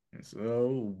was.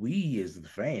 so we as the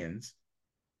fans,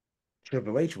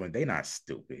 Triple H, when they not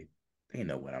stupid, they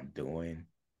know what I'm doing.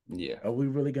 Yeah. Are we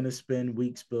really gonna spend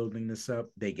weeks building this up?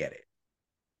 They get it.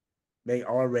 They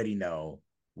already know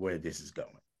where this is going.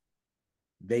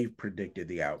 They've predicted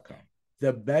the outcome.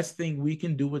 The best thing we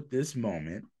can do at this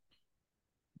moment,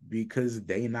 because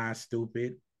they not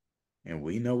stupid and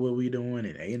we know what we doing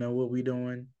and they know what we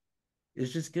doing,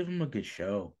 is just give them a good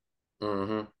show.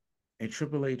 Mm-hmm. And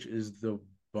Triple H is the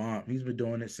bomb. He's been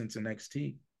doing it since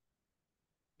NXT.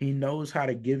 He knows how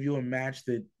to give you a match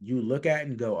that you look at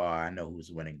and go, "Oh, I know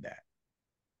who's winning that,"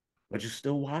 but you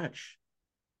still watch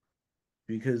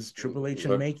because Triple H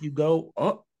can Look, make you go,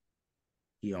 "Oh,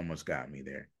 he almost got me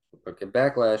there." look at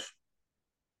Backlash.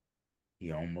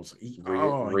 He almost.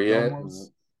 Rhea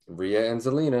and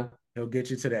Zelina. He'll get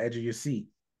you to the edge of your seat,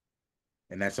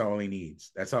 and that's all he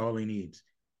needs. That's all he needs,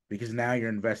 because now you're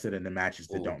invested in the matches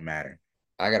that don't matter.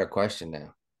 I got a question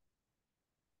now.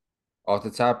 Off the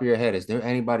top of your head, is there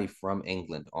anybody from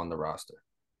England on the roster?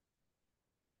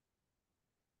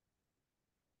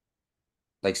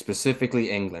 Like specifically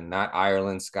England, not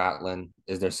Ireland, Scotland.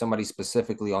 Is there somebody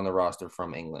specifically on the roster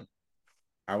from England?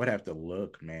 I would have to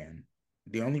look, man.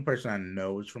 The only person I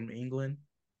know is from England,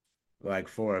 like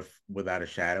without a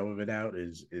shadow of a doubt,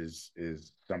 is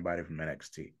somebody from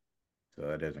NXT. So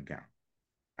that doesn't count.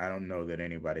 I don't know that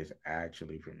anybody's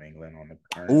actually from England on the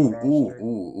current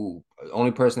roster. The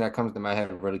only person that comes to my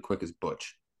head really quick is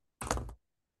Butch.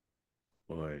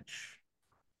 Butch.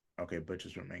 Okay, Butch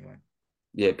is from England.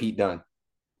 Yeah, Pete Dunne.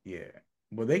 Yeah.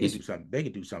 Well, they could do something. They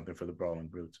could do something for the Brawling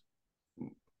Brutes.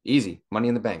 Easy. Money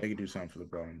in the Bank. They could do something for the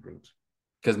Brawling Brutes.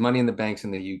 Because Money in the Bank's in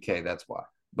the UK, that's why.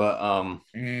 But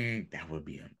that would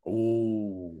be an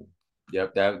oh.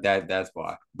 Yep, that's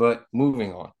why. But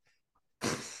moving on.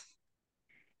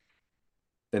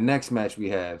 The next match we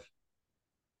have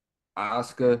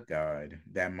Asuka. God,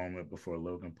 that moment before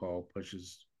Logan Paul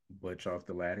pushes Butch off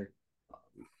the ladder.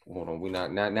 Hold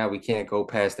on, now we can't go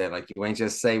past that. Like you ain't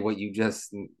just say what you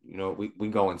just we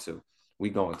going to.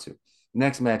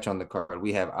 Next match on the card,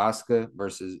 we have Asuka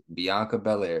versus Bianca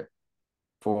Belair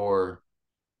for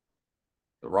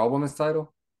the Raw Women's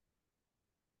title.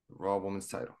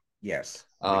 Yes,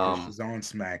 because she's on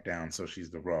SmackDown, so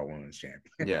she's the Raw Women's Champion.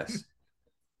 Yes.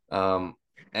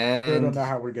 And I don't know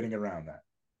how we're getting around that.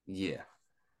 Yeah.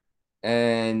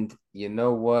 And you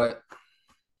know what?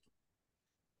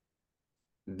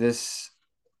 This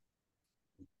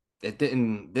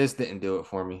didn't do it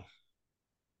for me.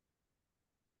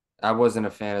 I wasn't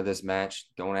a fan of this match.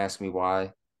 Don't ask me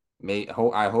why. I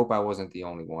hope I wasn't the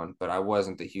only one, but I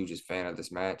wasn't the hugest fan of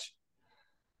this match.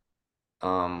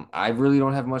 I really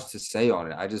don't have much to say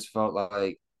on it. I just felt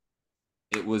like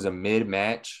it was a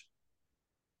mid-match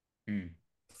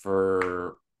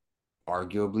for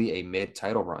arguably a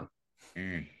mid-title run.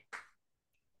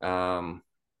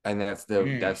 And that's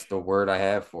the word I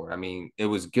have for it. I mean, it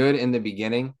was good in the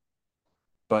beginning,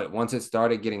 but once it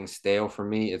started getting stale for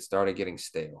me, it started getting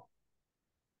stale.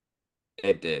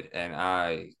 It did, and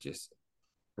I just,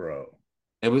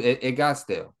 it got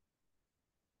stale.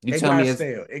 It got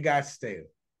stale.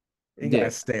 It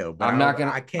got stale. But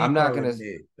I can't call it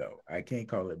mid though. I can't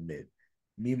call it mid.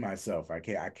 Me myself, I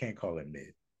can't call it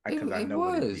mid because I know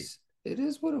what it is. It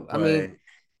is what I mean.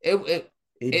 It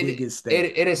did get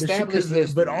stale. It established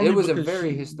history. But it was a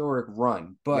very historic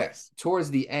run, but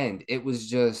towards the end, it was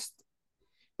just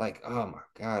like, oh my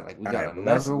god, like we got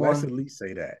another one. Let's at least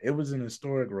say that it was an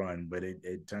historic run, but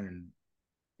it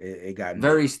got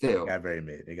very mid. stale. It got very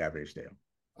mid. It got very stale.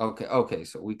 Okay,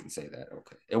 so we can say that.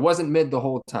 Okay, it wasn't mid the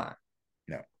whole time.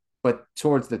 No, but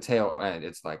towards the tail end,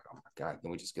 it's like, oh my god, can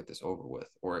we just get this over with,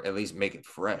 or at least make it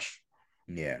fresh?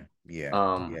 Yeah.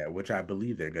 Which I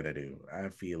believe they're gonna do. I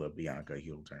feel a Bianca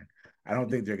heel turn. I don't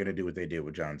think they're gonna do what they did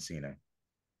with John Cena.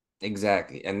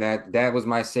 Exactly, and that was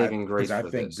my saving grace. I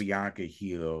think Bianca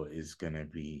heel is gonna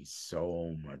be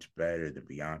so much better than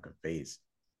Bianca face.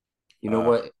 You know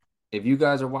what? If you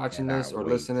guys are watching this or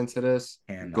listening to this,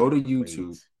 go to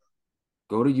YouTube.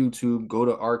 Go to YouTube. Go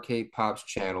to Arcade Pop's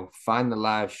channel. Find the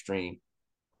live stream,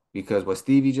 because what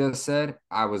Stevie just said,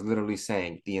 I was literally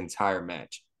saying the entire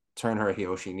match. Turn her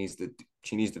heel. She needs to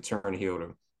turn heel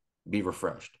to be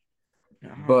refreshed.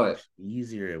 But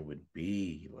easier it would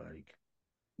be. Like,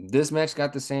 this match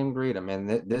got the same grade. I mean,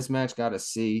 this match got a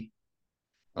C.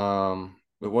 It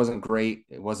wasn't great.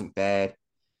 It wasn't bad.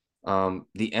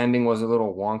 The ending was a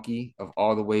little wonky. Of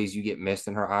all the ways you get mist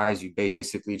in her eyes, you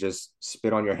basically just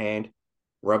spit on your hand,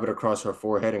 rub it across her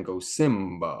forehead, and go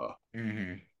Simba.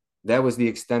 Mm-hmm. That was the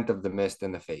extent of the mist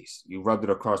in the face. You rubbed it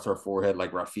across her forehead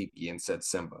like Rafiki and said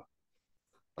Simba.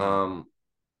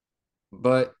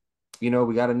 But we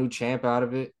got a new champ out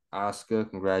of it. Asuka,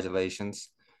 congratulations.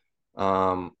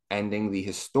 Ending the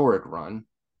historic run,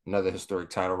 another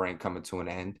historic title reign coming to an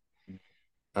end.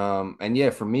 And yeah,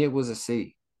 for me, it was a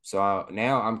C. So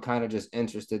now I'm kind of just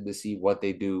interested to see what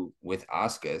they do with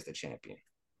Asuka as the champion.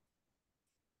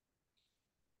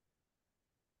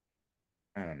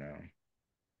 I don't know.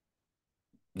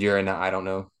 You're in the I don't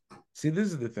know. See, this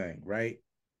is the thing, right?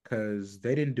 Because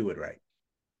they didn't do it right.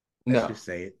 Let's just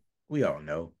say it. We all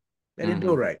know. They didn't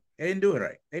do it right. They didn't do it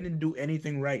right. They didn't do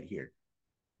anything right here.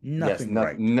 Nothing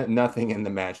right. Nothing in the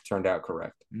match turned out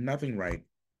correct. Nothing right.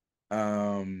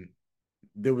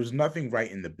 There was nothing right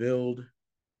in the build.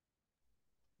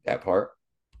 That part.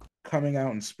 Coming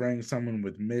out and spraying someone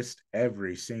with mist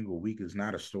every single week is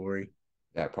not a story.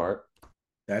 That part.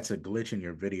 That's a glitch in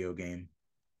your video game.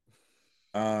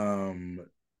 Um,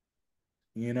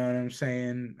 you know what I'm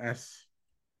saying? That's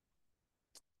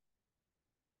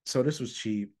so this was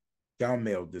cheap. Y'all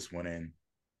mailed this one in.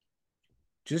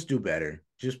 Just do better.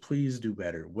 Just please do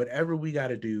better. Whatever we got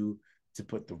to do to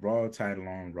put the Raw title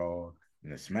on Raw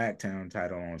and the SmackDown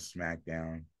title on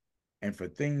SmackDown, and for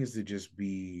things to just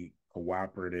be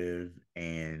cooperative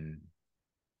and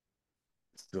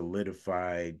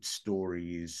solidified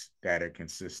stories that are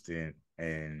consistent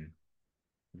and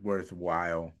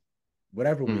worthwhile.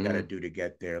 Whatever we got to Mm-hmm. do to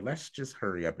get there, let's just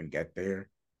hurry up and get there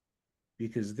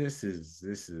because this is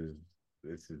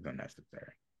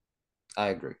unnecessary. I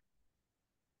agree.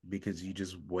 Because you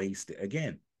just wasted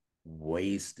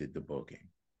the booking.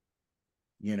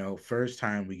 First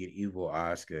time we get evil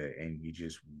Oscar and you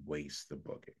just waste the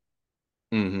booking.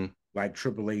 Mm-hmm. Like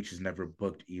Triple H has never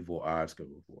booked evil Oscar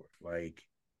before. Like,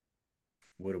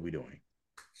 what are we doing?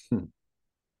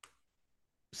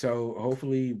 So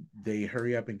hopefully they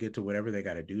hurry up and get to whatever they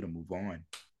got to do to move on.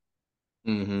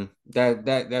 Mm-hmm.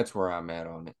 That's where I'm at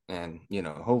on it. And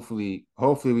hopefully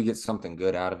we get something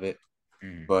good out of it.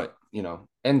 Mm, But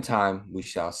in time we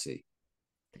shall see.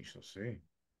 we shall see.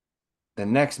 The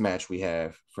next match we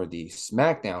have for the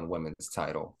SmackDown Women's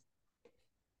title,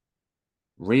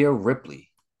 Rhea Ripley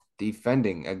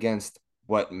defending against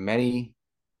what many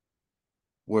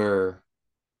were,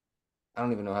 I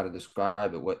don't even know how to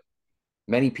describe it, what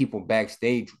many people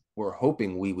backstage were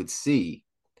hoping we would see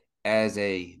as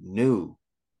a new,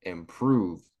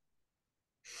 improved,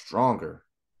 stronger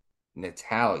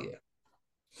Natalia.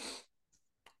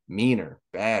 Meaner,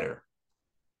 badder.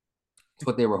 It's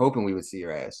what they were hoping we would see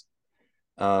her as.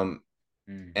 Mm.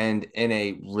 And in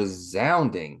a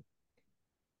resounding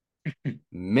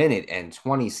minute and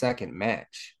 20-second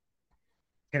match,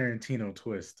 Tarantino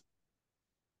twist.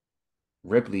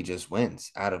 Ripley just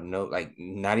wins out of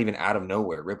not even out of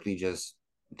nowhere. Ripley just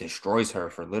destroys her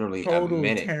for literally a Total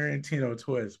minute. Tarantino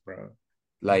twist, bro.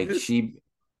 Like This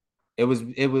it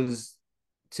was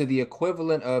to the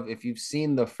equivalent of if you've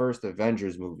seen the first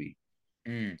Avengers movie,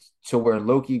 mm. to where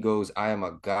Loki goes, "I am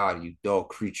a god, you dull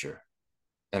creature,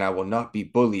 and I will not be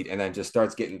bullied," and then just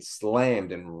starts getting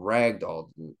slammed and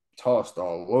ragdolled and tossed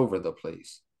all over the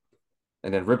place.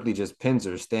 And then Ripley just pins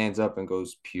her, stands up, and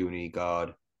goes, "Puny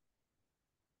god.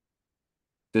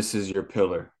 This is your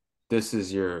pillar. This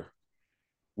is your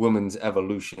woman's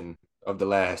evolution of the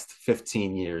last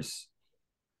 15 years,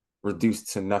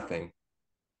 reduced to nothing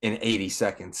in 80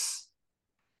 seconds."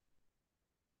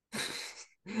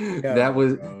 Yo, that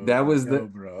was bro. that was Yo, the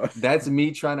bro. that's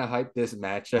me trying to hype this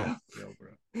matchup. Yo,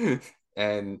 bro.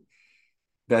 And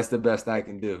that's the best I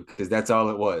can do because that's all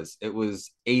it was. It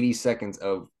was 80 seconds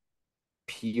of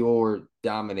pure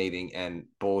dominating and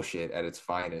bullshit at its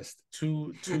finest.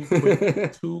 Two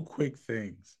quick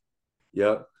things.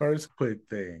 Yep. First quick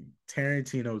thing,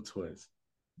 Tarantino twist.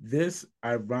 This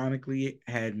ironically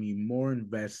had me more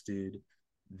invested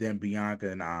than Bianca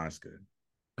and Oscar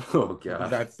Oh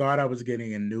because god. I thought I was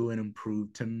getting a new and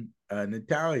improved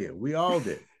Natalia. We all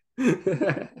did.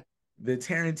 The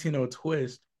Tarantino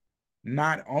twist,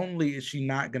 not only is she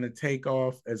not going to take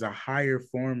off as a higher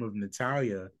form of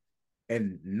Natalia,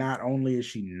 and not only is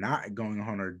she not going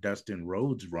on her Dustin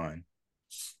Rhodes run,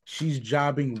 she's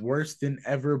jobbing worse than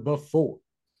ever before.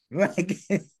 Like,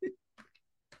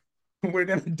 we're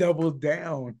going to double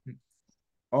down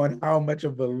on how much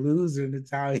of a loser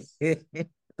Natalia is.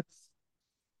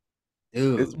 As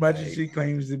Dude, much as like she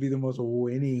claims to be the most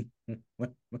winning.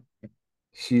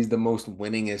 she's the most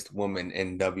winningest woman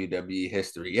in WWE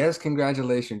history. Yes,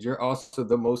 congratulations. You're also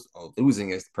the most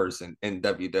losingest person in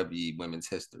WWE women's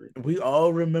history. We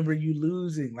all remember you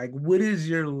losing. Like, what is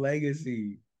your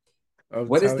legacy of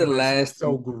What is the telling us you're last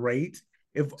so great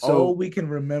if all so we can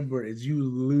remember is you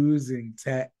losing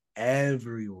to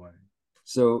everyone?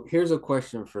 so here's a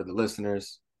question for the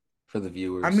listeners, for the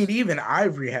I mean, viewers. even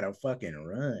Ivory had a fucking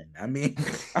run.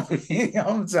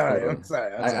 I'm sorry. Hold I'm on.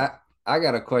 sorry. I'm I, sorry. I I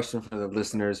got a question for the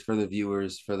listeners, for the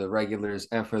viewers, for the regulars,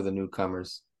 and for the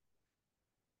newcomers.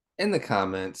 In the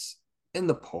comments, in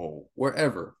the poll,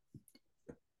 wherever.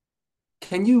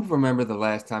 Can you remember the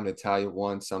last time Natalia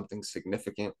won something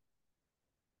significant?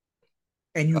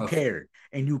 And you A, cared.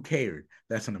 And you cared.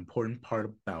 That's an important part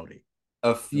about it.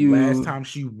 a The last feud, time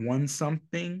she won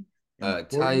something a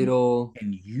important, title.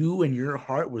 and you and your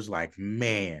heart was like,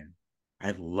 man,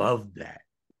 I love that.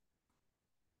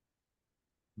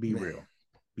 Be Man. real.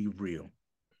 Be real.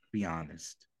 Be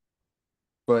honest.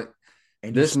 But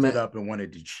And you this stood meant up and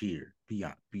wanted to cheer. Be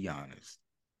honest.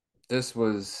 this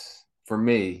was for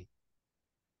me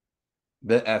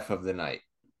the F of the night.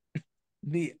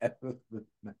 The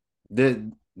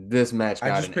This match I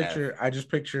got just an F. picture, I just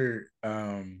picture,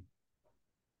 I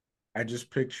just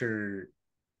picture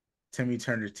Timmy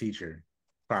Turner's teacher,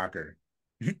 Crocker.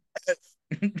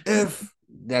 If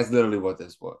that's literally what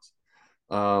this was.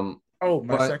 Oh, But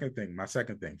my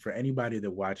second thing for anybody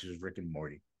that watches Rick and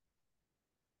Morty,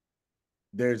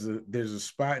 there's a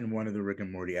spot in one of the Rick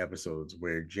and Morty episodes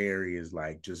where Jerry is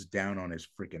like just down on his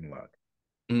freaking luck,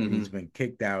 and he's been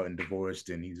kicked out and divorced,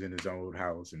 and he's in his old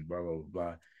house and blah blah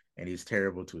blah, and he's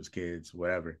terrible to his kids,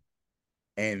 whatever.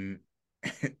 And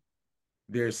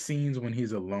there's scenes when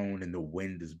he's alone and the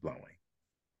wind is blowing,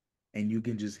 and you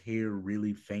can just hear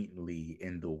really faintly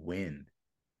in the wind.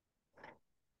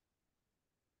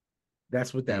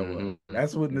 That's what that was.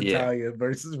 That's what Yeah. Natalia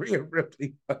versus Rhea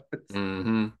Ripley was.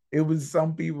 Mm-hmm. It was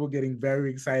some people getting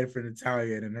very excited for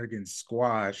Natalia and her getting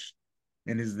squashed.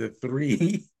 And is the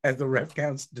three as the ref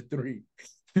counts to three.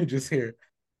 You just hear.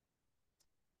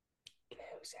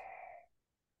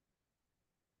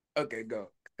 Okay,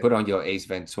 go. Put on your Ace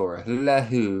Ventura.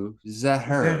 Lahu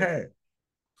Zahir.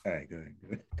 All right, go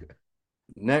ahead.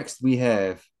 Next, we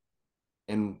have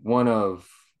in one of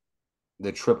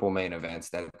the triple main events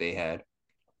that they had,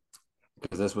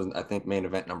 because this was, I think, main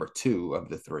event number 2 of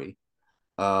the 3.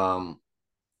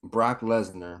 Brock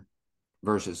Lesnar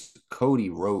versus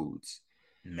Cody Rhodes.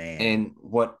 Man. And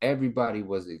what everybody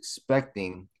was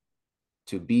expecting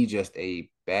to be just a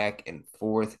back and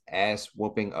forth ass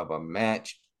whooping of a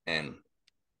match. And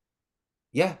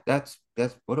yeah, that's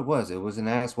what it was. It was an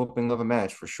ass whooping of a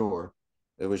match for sure.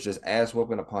 It was just ass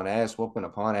whooping upon ass whooping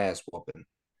upon ass whooping.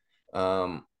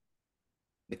 The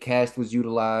cast was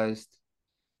utilized.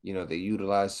 You know, they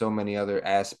utilized so many other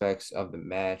aspects of the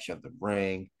match, of the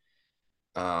ring.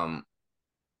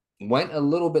 Went a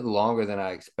little bit longer than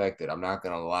I expected. I'm not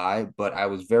going to lie, but I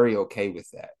was very okay with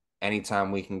that.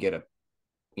 Anytime we can get a,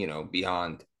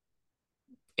 beyond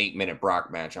 8-minute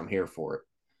Brock match, I'm here for it.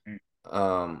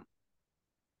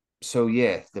 So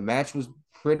yeah, the match was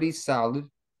pretty solid,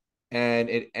 and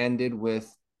it ended with,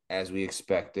 as we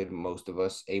expected, most of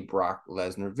us, a Brock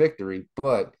Lesnar victory,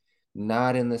 but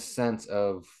not in the sense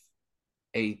of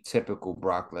a typical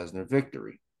Brock Lesnar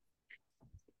victory.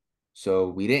 So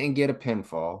we didn't get a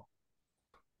pinfall.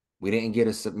 We didn't get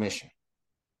a submission.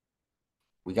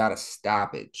 We got a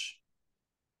stoppage.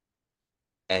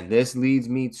 And this leads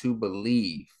me to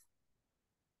believe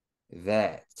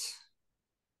that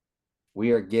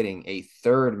we are getting a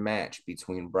third match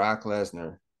between Brock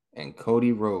Lesnar and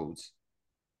Cody Rhodes.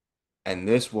 And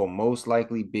this will most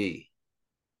likely be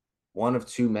one of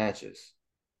 2 matches.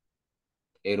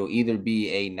 It'll either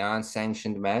be a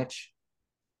non-sanctioned match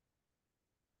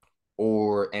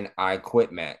or an I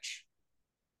Quit match.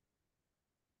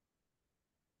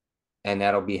 And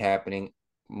that'll be happening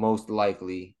most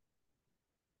likely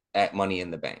at Money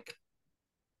in the Bank.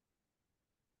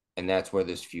 And that's where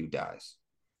this feud dies.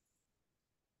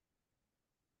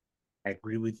 I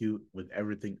agree with you with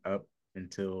everything up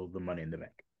until the Money in the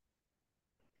Bank.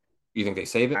 You think they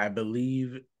save it? I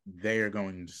believe they are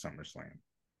going to SummerSlam.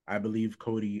 I believe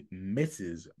Cody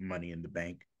misses Money in the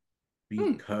Bank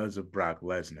because of Brock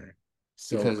Lesnar.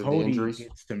 So because Cody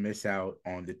gets to miss out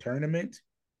on the tournament,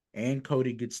 and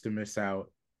Cody gets to miss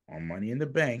out on Money in the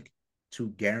Bank, 2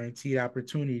 guaranteed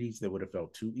opportunities that would have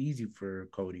felt too easy for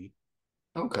Cody.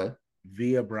 Okay.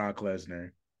 Via Brock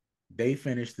Lesnar. They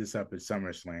finish this up at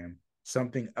SummerSlam.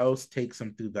 Something else takes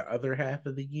them through the other half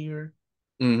of the year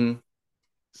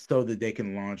so that they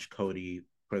can launch Cody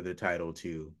for the title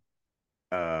too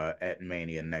at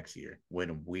Mania next year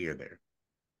when we're there.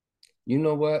 You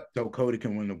know what? So Cody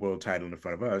can win the world title in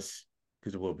front of us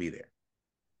because we'll be there.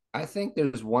 I think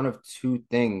there's one of 2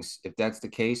 things, if that's the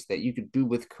case, that you could do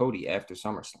with Cody after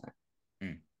SummerSlam.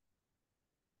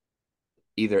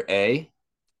 Either A,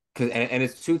 and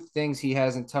it's 2 things he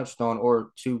hasn't touched on,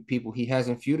 or 2 people he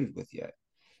hasn't feuded with yet.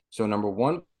 So number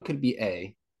 1 could be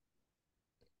A.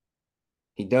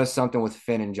 He does something with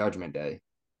Finn in Judgment Day.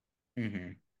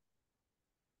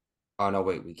 Oh no,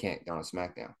 wait, we can't. They're on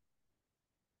SmackDown.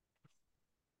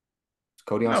 Is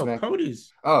Cody on SmackDown?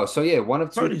 Cody's. Oh, so yeah, one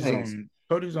of 2 Cody's things.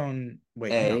 Cody's on.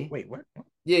 Wait, A. no, wait, what?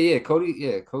 Yeah, Cody.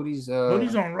 Yeah, Cody's.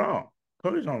 Cody's on Raw.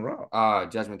 Cody's on Raw.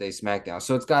 Judgment Day, SmackDown.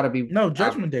 So it's got to be no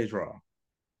Judgment Day's Raw.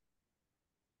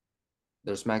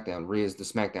 There's SmackDown. Rhea's the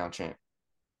SmackDown champ.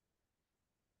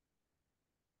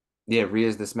 Yeah,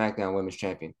 Rhea's the SmackDown Women's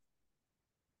Champion.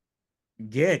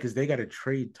 Yeah, because they got to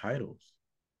trade titles.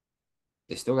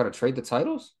 They still got to trade the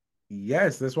titles?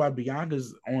 Yes, that's why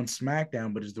Bianca's on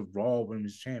SmackDown, but is the Raw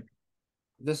Women's Champion.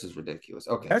 This is ridiculous.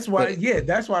 Okay. That's why,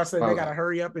 that's why I said they got to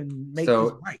hurry up and make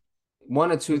this right.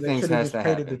 One of 2 things has to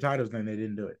happen. The titles, then they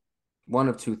didn't do it. One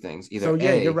of 2 things. Either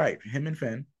you're right. Him and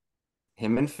Finn.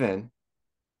 him and Finn.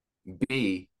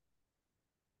 B,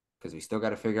 because we still got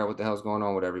to figure out what the hell's going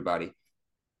on with everybody.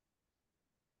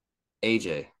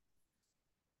 AJ,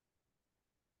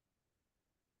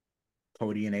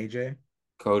 Cody and AJ,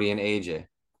 Cody and AJ.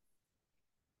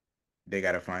 they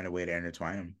got to find a way to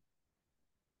intertwine them.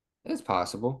 It's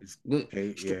possible.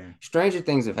 Okay, yeah. Stranger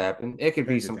things have happened. It could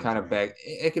be Stranger some things kind have of back.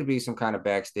 It could be some kind of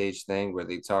backstage thing where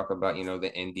they talk about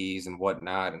the indies and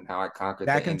whatnot and how I conquered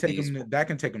That the can take indies. them. That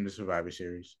can take them to Survivor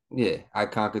Series. Yeah, I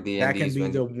conquered the That can indies be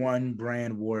the when one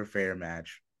brand warfare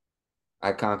match.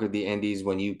 I conquered the indies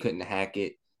when you couldn't hack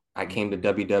it. I came to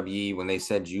WWE when they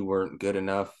said you weren't good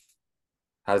enough.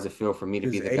 How does it feel for me to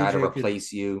be Because the guy to AJ could,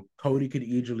 replace you? Cody could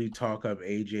easily talk up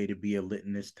AJ to be a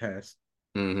litmus test.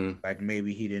 Mm-hmm. Like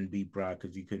maybe he didn't beat Brock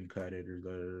because he couldn't cut it,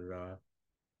 or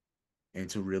and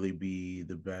to really be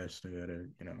the best,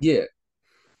 Yeah.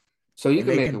 So you And can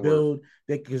they make it can work. build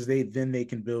because they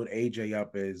can build AJ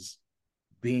up as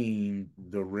being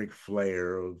the Ric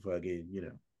Flair of fucking.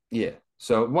 Yeah.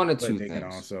 So one of But two they can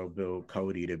things. also build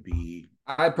Cody to be.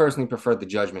 I personally prefer the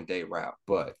Judgment Day route,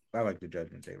 but I like the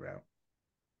Judgment Day route,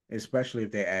 especially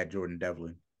if they add Jordan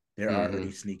Devlin. They're already mm-hmm.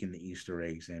 sneaking the Easter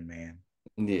eggs in, man.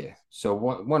 Yeah. So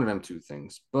one of them two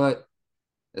things. But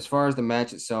as far as the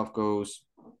match itself goes,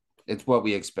 it's what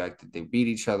we expected. They beat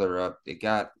each other up. It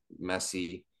got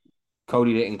messy.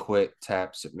 Cody didn't quit,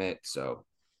 tap, submit. So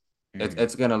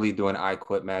it's gonna lead to an I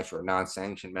quit match or a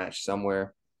non-sanctioned match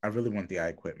somewhere. I really want the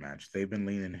I Quit match. They've been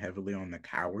leaning heavily on the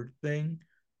coward thing.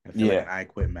 I feel like Yeah. an I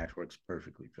Quit match works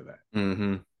perfectly for that.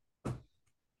 Mm-hmm.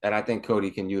 And I think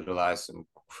Cody can utilize some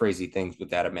crazy things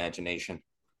with that imagination.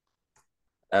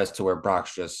 As to where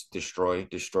Brock's just destroy.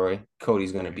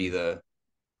 Cody's gonna be the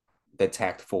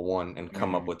tactful one and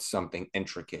come up with something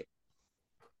intricate.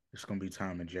 It's gonna be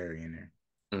Tom and Jerry in there.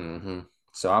 Mm-hmm.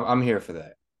 So I'm here for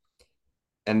that.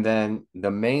 And then the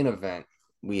main event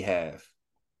we have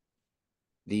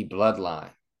the Bloodline,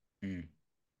 Mm.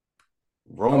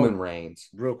 Roman Reigns.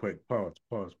 Real quick, pause.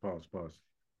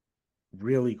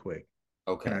 Really quick.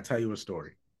 Can Okay. I tell you a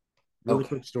story? Really Okay.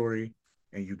 quick story,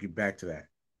 and you get back to that.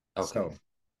 Okay.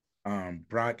 So,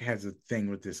 Brock has a thing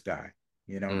with this guy.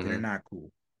 They're Mm-hmm. not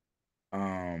cool.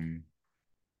 In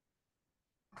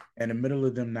the middle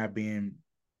of them not being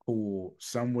cool,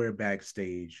 somewhere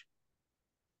backstage,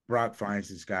 Brock finds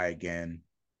this guy again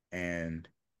and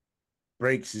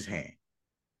breaks his hand.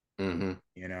 Mm-hmm.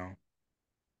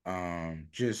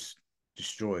 Just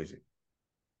destroys it.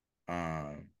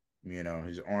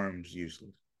 His arm's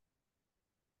useless.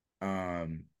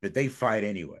 But they fight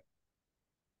anyway.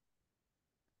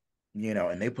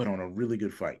 And they put on a really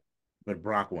good fight. But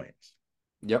Brock wins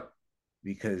Yep.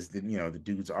 because the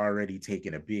dude's already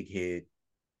taken a big hit.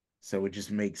 So it just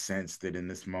makes sense that in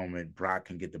this moment, Brock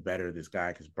can get the better of this guy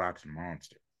because Brock's a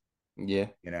monster. Yeah.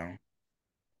 You know.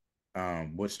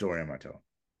 What story am I telling?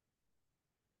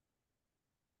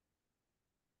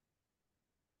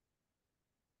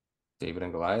 David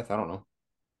and Goliath. I don't know.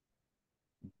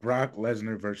 Brock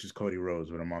Lesnar versus Cody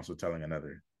Rhodes, but I'm also telling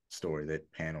another story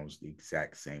that panels the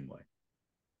exact same way.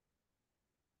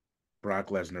 Brock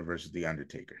Lesnar versus The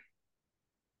Undertaker.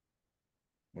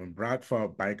 When Brock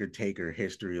fought Biker Taker,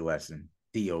 history lesson.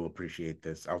 Theo will appreciate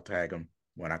this. I'll tag him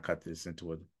when I cut this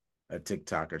into a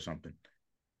TikTok or something.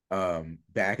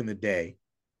 Back in the day,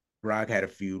 Brock had a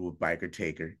feud with Biker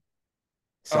Taker.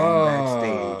 Saw him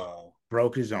backstage, Oh.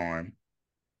 broke his arm,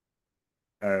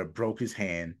 broke his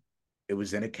hand. It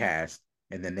was in a cast,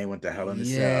 and then they went to Hell in a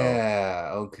Cell,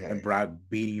 Yeah. and Okay. Brock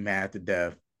beat him half to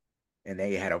death, and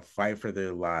they had a fight for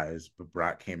their lives, but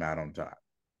Brock came out on top.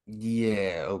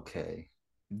 Yeah. Okay.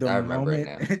 The I remember it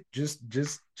moment, now.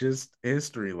 just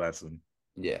history lesson.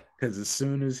 Yeah. Because as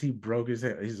soon as he broke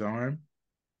his arm,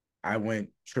 I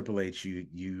went Triple H.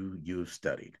 You've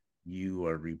studied. You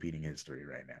are repeating history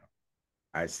right now.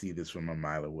 I see this from a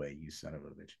mile away. You son of a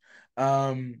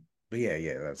bitch. But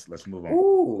yeah. Let's move on.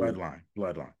 Ooh.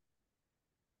 Bloodline.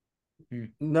 Hmm.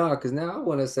 No, because now I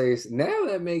want to say now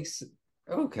that makes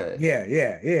okay.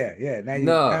 Yeah. Now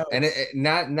No, and it's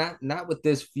not with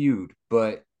this feud,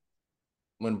 but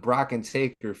when Brock and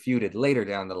Taker feuded later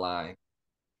down the line,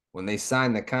 when they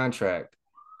signed the contract,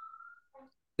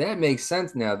 that makes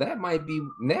sense now. That might be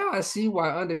now I see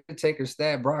why Undertaker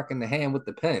stabbed Brock in the hand with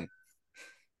the pen.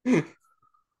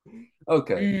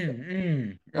 Okay. mm,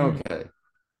 mm, mm, Okay.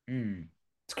 mm.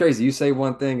 It's crazy. You say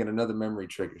one thing and another memory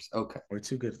triggers. Okay. We're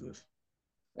too good for this.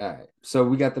 All right. So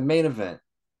we got the main event,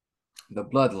 the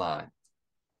Bloodline,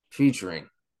 featuring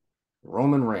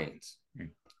Roman Reigns,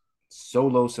 Mm,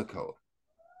 Solo Sikoa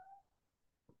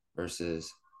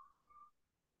versus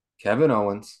Kevin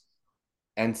Owens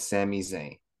and Sami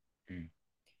Zayn. mm,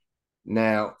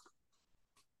 Now,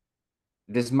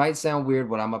 this might sound weird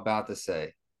what I'm about to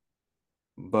say,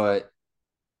 but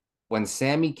when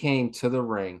Sammy came to the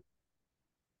ring,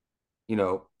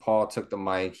 Paul took the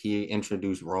mic, he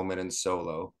introduced Roman and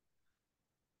Solo,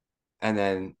 and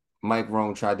then Mike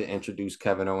Rome tried to introduce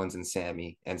Kevin Owens and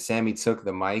Sammy took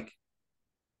the mic.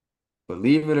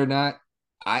 Believe it or not,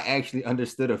 I actually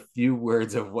understood a few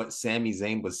words of what Sami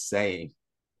Zayn was saying.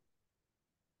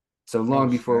 So Oh,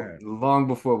 snap. long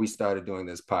before we started doing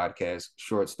this podcast,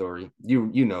 short story,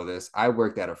 you know this. I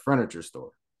worked at a furniture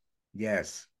store.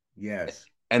 Yes. Yes.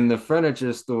 And the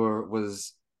furniture store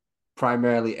was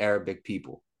primarily Arabic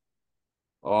people,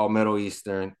 all Middle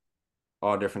Eastern,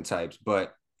 all different types.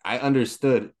 But I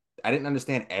didn't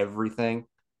understand everything,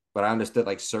 but I understood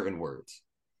like certain words.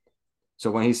 So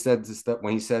when he said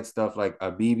stuff like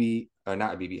Habibi, or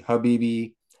not Habibi,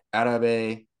 Habibi,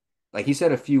 Arabe, like he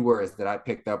said a few words that I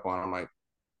picked up on. I'm like,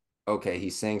 okay,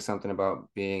 he's saying something about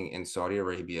being in Saudi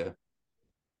Arabia.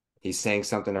 He's saying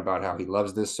something about how he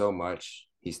loves this so much.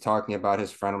 He's talking about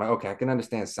his friend. I'm like, okay, I can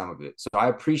understand some of it. So I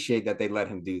appreciate that they let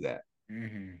him do that.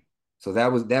 Mm-hmm. So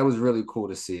that was really cool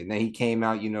to see. And then he came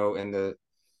out, in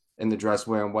the dress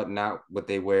wear and whatnot, what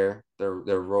they wear, their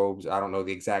robes. I don't know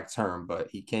the exact term, but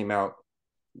he came out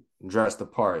dressed the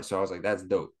part. So I was like, that's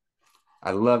dope.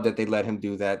 I love that they let him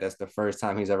do that. That's the first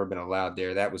time he's ever been allowed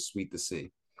there. That was sweet to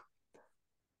see.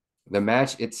 The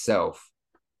match itself,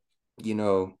 you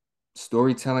know,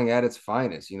 storytelling at its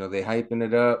finest. They hyping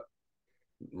it up.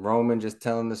 Roman just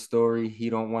telling the story. He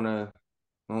don't want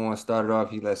to start it off.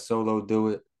 He let Solo do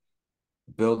it.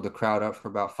 Build the crowd up for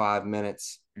about 5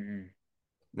 minutes. Mm-hmm.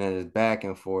 Then it's back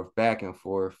and forth, back and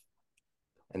forth.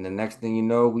 And the next thing you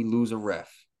know, we lose a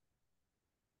ref.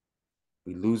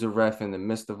 We lose a ref in the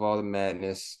midst of all the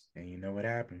madness. And you know what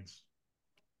happens?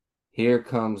 Here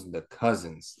comes the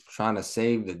cousins trying to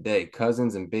save the day.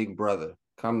 Cousins and big brother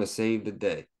come to save the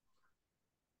day.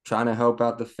 Trying to help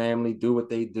out the family, do what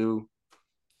they do.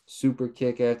 Super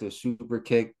kick after super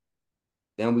kick.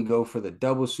 Then we go for the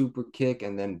double super kick,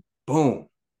 and then boom,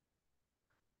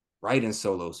 right in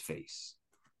Solo's face.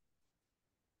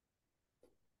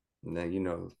 And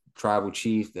then, Tribal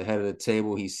Chief, the head of the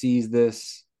table, he sees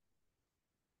this,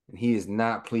 and he is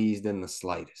not pleased in the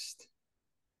slightest.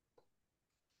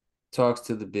 Talks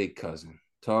to the big cousin,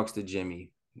 talks to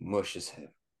Jimmy, mushes him.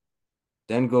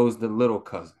 Then goes the little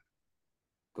cousin,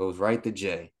 goes right to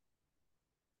Jay,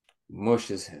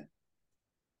 mushes him,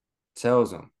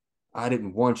 tells him, I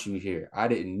didn't want you here. I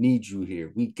didn't need you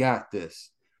here. We got this.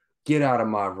 Get out of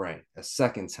my ring a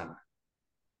second time.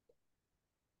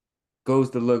 Goes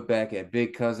to look back at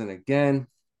big cousin again.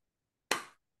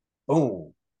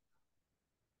 Boom.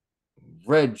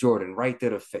 Red Jordan right to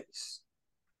the face.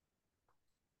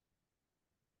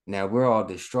 Now we're all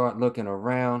distraught looking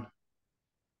around.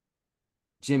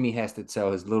 Jimmy has to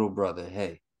tell his little brother,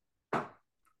 hey,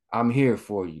 I'm here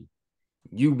for you.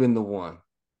 You've been the one.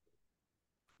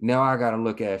 Now I got to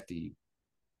look after you.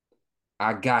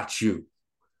 I got you.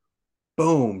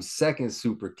 Boom. Second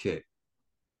super kick.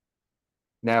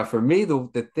 Now, for me,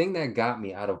 the thing that got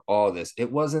me out of all this,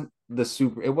 it wasn't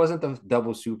the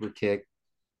double super kick.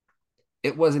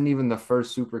 It wasn't even the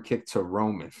first super kick to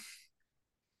Roman.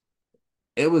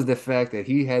 It was the fact that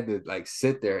he had to like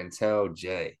sit there and tell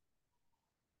Jay,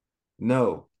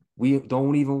 no, we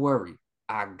don't even worry.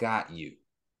 I got you.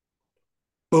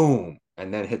 Boom.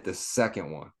 And then hit the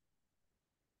second one.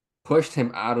 Pushed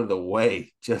him out of the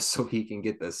way just so he can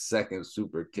get the second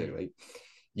super kick. Like,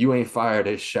 you ain't fired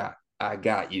this shot. I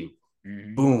got you.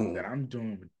 Mm-hmm. Boom. That I'm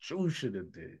doing what you should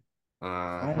have did.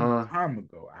 Uh-huh. Time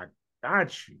ago. I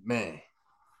got you. Man.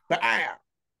 Bam!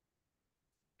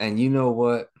 And you know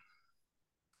what?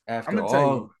 I'm gonna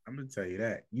tell you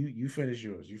that. You finish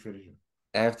yours.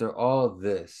 After all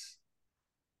this,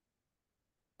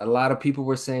 a lot of people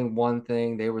were saying one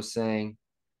thing. They were saying,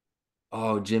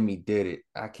 oh, Jimmy did it.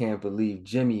 I can't believe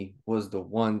Jimmy was the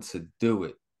one to do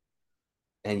it.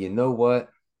 And you know what?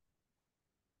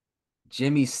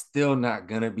 Jimmy's still not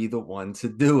going to be the one to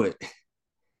do it.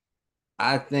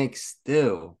 I think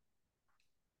still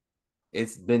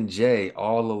it's been Jay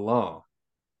all along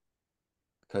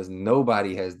because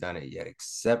nobody has done it yet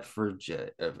except for Jay.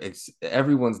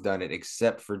 Everyone's done it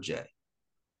except for Jay.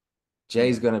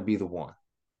 Jay's going to be the one.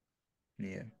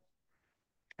 Yeah.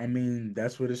 I mean,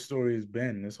 that's what his story has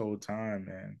been this whole time,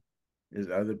 man. There's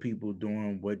other people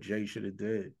doing what Jay should have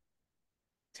did,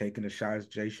 taking the shots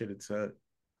Jay should have took.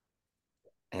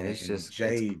 And it's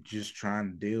Jay just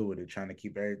trying to deal with it, trying to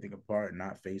keep everything apart,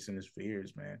 not facing his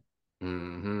fears, man.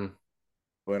 Mm-hmm.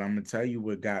 But I'm gonna tell you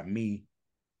what got me.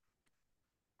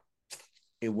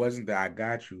 It wasn't that I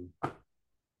got you.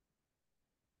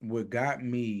 What got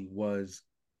me was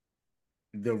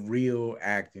the real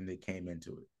acting that came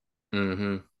into it.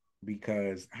 Mm-hmm.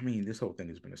 Because I mean, this whole thing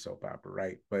has been a soap opera,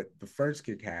 right? But the first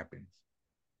kick happens.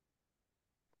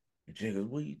 And Jay goes,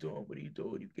 "What are you doing? What are you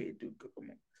doing? You can't do. Come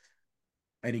on."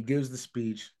 And he gives the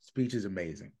speech. Speech is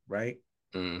amazing, right?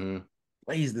 Mm-hmm.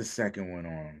 Plays the second one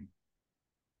on.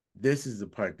 This is the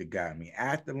part that got me.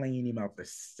 After laying him out the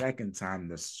second time,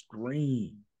 the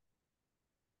scream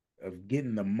of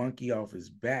getting the monkey off his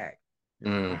back.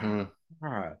 Mm-hmm.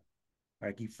 Ah,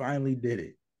 like he finally did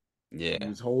it. He Yeah.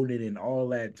 was holding it in all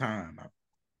that time.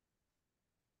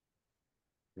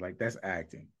 Like that's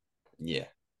acting. Yeah.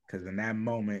 Because in that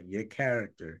moment, your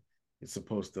character is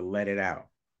supposed to let it out.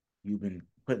 You've been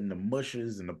putting the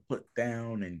mushes and the put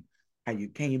down and how you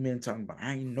came in talking about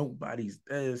I ain't nobody's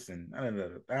this and da, da,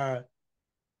 da, da,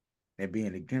 and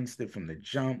being against it from the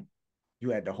jump. You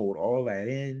had to hold all that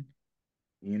in,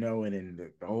 and then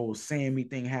the whole Sammy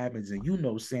thing happens,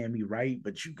 and Sammy, right?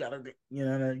 But you gotta,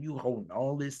 you holding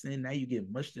all this in. Now you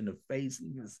get mushed in the face.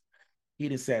 He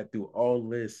just sat through all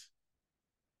this,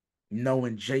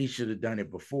 knowing Jay should have done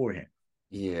it before him,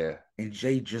 Yeah. and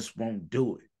Jay just won't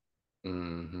do it.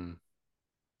 Mm-hmm.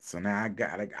 So now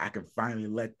I can finally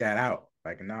let that out.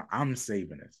 Like now I'm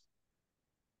saving this.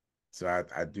 So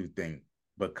I do think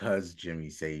because Jimmy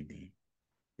saved him,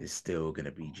 it's still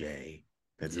gonna be Jay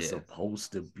because it's Yeah.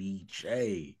 supposed to be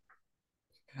Jay.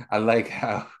 I like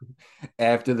how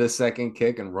after the second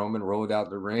kick and Roman rolled out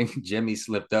the ring, Jimmy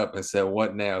slipped up and said,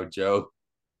 "What now, Joe?"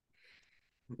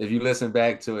 If you listen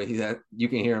back to it, you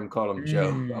can hear him call him Joe.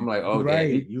 I'm like, You're oh damn,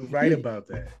 right. You're right about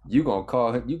that. you gonna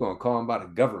call him? You gonna call him by the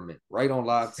government right on He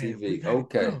live said, "We TV? gotta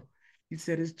Okay. go." He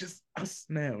said, "It's just us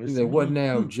now. He It's said, "What me and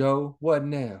now, you." Joe? What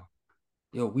now?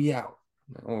 Yo, we out."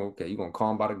 Oh, okay. You gonna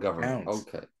call him by the government? Bounce,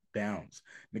 Okay. bounce.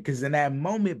 Because in that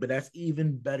moment, but that's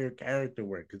even better character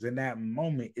work. Because in that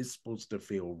moment, it's supposed to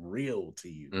feel real to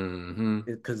you. Mm-hmm.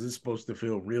 Because it's supposed to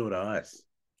feel real to us.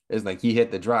 It's like he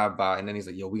hit the drive by, and then he's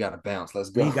like, "Yo, we gotta bounce. Let's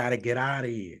We go." gotta get out of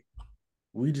here.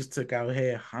 We just took our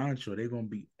head honcho. They're gonna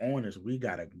be on us. We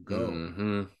gotta go.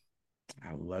 Mm-hmm.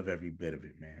 I love every bit of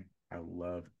it, man. I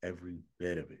love every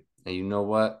bit of it. And you know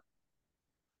what?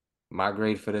 My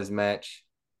grade for this match,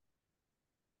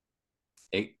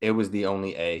 it was the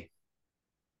only A.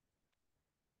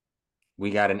 We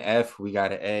got an F, we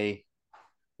got an A,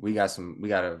 we got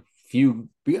a few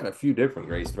different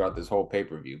grades throughout this whole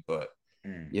pay-per-view. But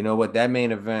Mm. you know what? That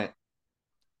main event,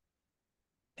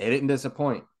 it didn't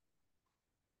disappoint.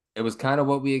 It was kind of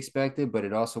what we expected, but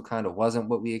it also kind of wasn't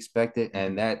what we expected.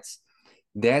 And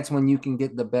Mm-hmm. that's when you can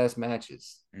get the best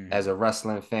matches as Mm-hmm. a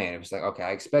wrestling fan. It's like, okay,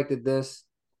 I expected this,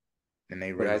 And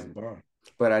they but I raised the bar.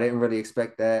 but I didn't really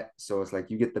expect that. So it's like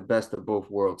you get the best of both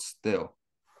worlds still.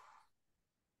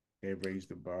 They raised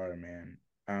the bar, man.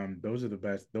 Those are the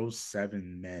best. Those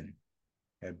 7 men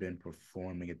have been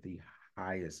performing at the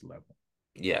highest level.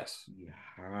 Yes. The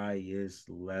highest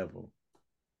level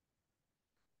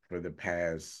for the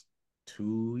past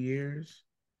 2 years,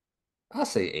 I'll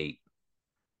say 8.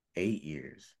 8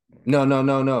 years. No, no,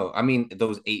 no, no. I mean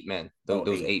those 8 men, Oh,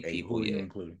 those eight, eight eight. Who people. are you Yeah,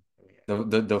 including? Oh,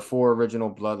 yeah. the four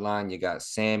original bloodline. You got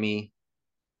Sammy,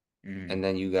 Mm-hmm. and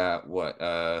then you got what?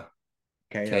 KO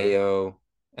KO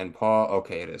and Paul.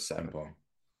 Okay, it is and 7. Paul.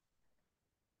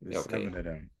 The Okay, 7 of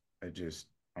them are just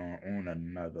on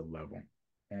another level.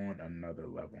 On another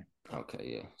level.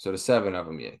 okay, yeah. So the 7 of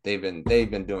them, yeah, they've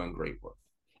been doing great work,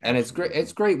 and it's great. Absolutely.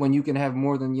 It's great when you can have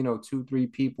more than 2, 3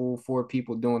 people, 4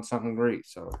 people doing something great.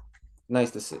 So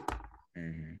nice to see.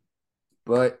 Mm-hmm.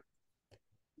 But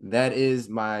that is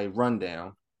my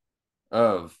rundown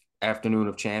of Afternoon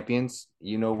of Champions.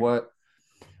 You know Mm-hmm. what?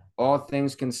 All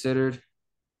things considered,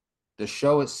 the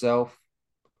show itself,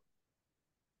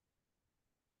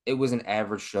 it was an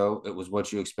average show. It was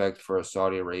what you expect for a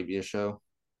Saudi Arabia show.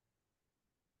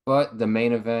 But the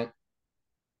main event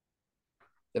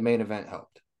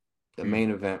helped. The Mm.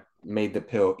 main event made the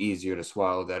pill easier to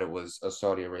swallow that it was a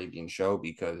Saudi Arabian show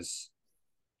because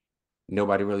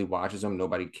nobody really watches them,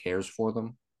 nobody cares for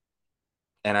them.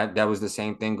 And that was the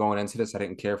same thing going into this. I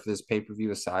didn't care for this pay-per-view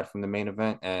aside from the main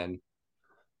event. And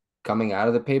coming out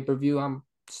of the pay-per-view, I'm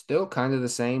still kind of the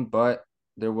same, but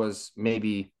there was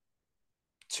maybe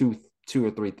two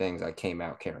or three things I came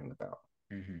out caring about.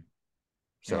 Mm-hmm.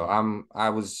 So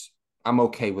Mm-hmm. I'm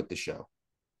okay with the show.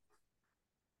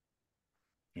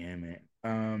 Yeah,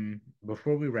 man.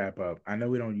 Before we wrap up, I know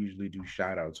we don't usually do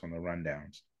shout outs on the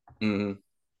rundowns, Mm-hmm.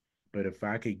 but if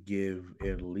I could give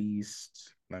at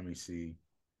least, let me see.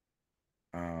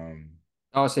 Um,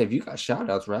 I'll say if you got shout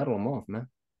outs, rattle them off, man.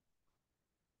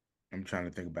 I'm trying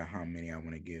to think about how many I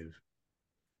want to give.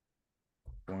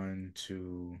 One,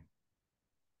 two,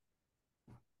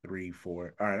 3,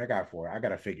 4. All right, I got 4. I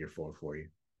got a figure 4 for you.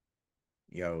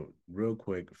 Yo, real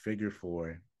quick, figure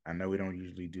 4. I know we don't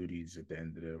usually do these at the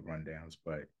end of the rundowns,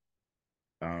 but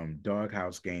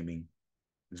Doghouse Gaming.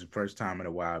 This is the first time in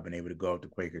a while I've been able to go up to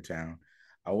Quakertown.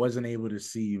 I wasn't able to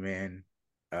see you, man,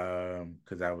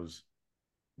 because I was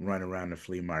running around the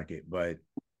flea market, but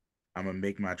I'm gonna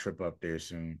make my trip up there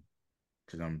soon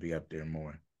because I'm gonna be up there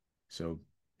more. So,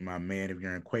 my man, if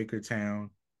you're in Quakertown,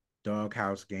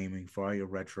 Doghouse Gaming for all your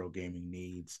retro gaming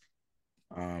needs.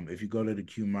 If you go to the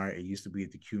Q Mart, it used to be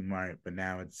at the Q Mart, but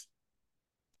now it's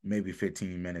maybe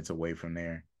 15 minutes away from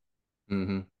there.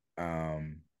 Mm-hmm.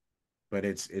 Um, but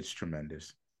it's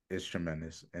tremendous. It's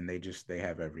tremendous, and they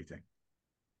have everything.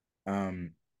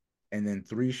 Um, and then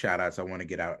 3 shout outs I want to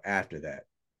get out after that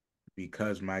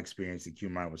because my experience at Q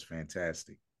Mart was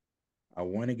fantastic. I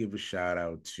want to give a shout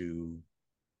out to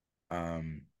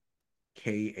um,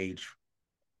 KH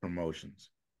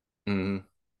Promotions. Mm-hmm.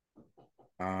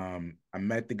 I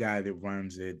met the guy that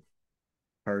runs it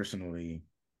personally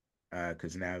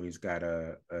because now he's got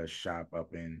a shop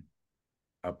up in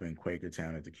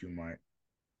Quakertown at the Q Mart,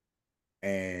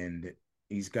 and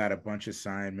he's got a bunch of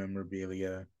signed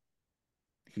memorabilia.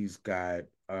 He's got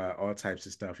all types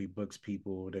of stuff. He books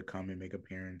people to come and make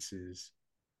appearances.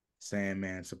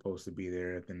 Sandman's supposed to be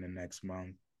there within the next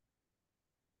month.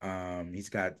 He's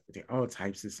got all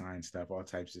types of signed stuff, all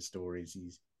types of stories.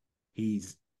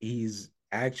 He's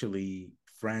actually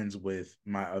friends with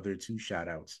my other 2 shout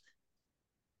outs,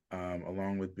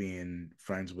 along with being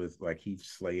friends with like Heath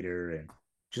Slater and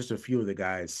just a few of the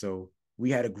guys. So we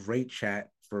had a great chat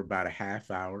for about a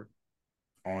half hour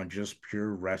on just pure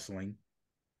wrestling,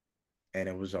 and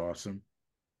it was awesome.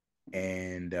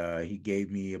 And he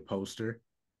gave me a poster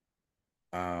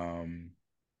um,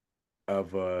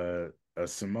 of a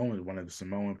Samoan, one of the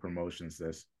Samoan promotions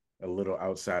that's a little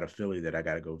outside of Philly that I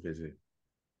got to go visit.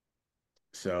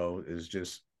 So it's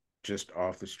just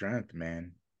off the strength,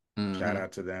 man. Shout Mm-hmm.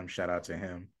 out to them. Shout out to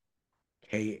him.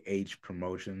 KH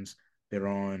Promotions. They're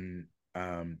on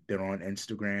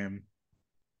Instagram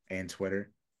and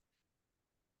Twitter.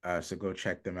 So go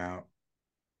check them out.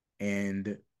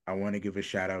 And I want to give a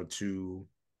shout out to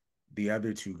the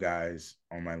other 2 guys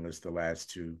on my list, the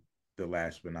last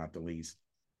but not the least.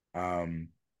 Um,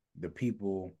 the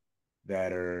people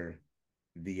that are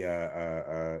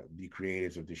the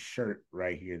creators of the shirt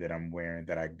right here that I'm wearing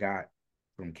that I got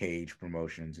from Cage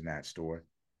Promotions in that store.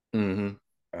 Mm-hmm.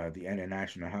 The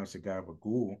International House of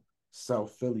Gabagool,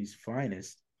 South Philly's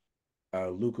finest,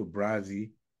 Luca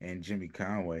Brasi and Jimmy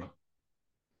Conway.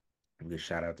 A good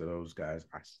shout out to those guys.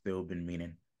 I still been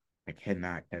meaning I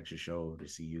cannot catch a show to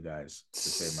see you guys to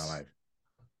save my life.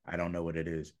 I don't know what it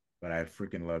is, but I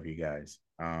freaking love you guys.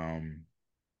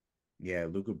 Yeah,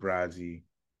 Luca Brasi,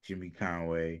 Jimmy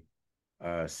Conway,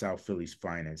 South Philly's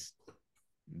finest.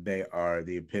 They are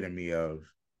the epitome of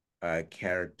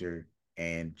character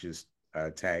and just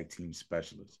tag team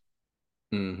specialists.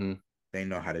 Mm-hmm. They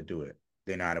know how to do it.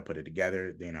 They know how to put it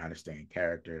together. They know how to stay in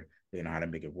character. They know how to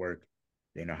make it work.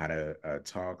 They know how to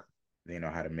talk. They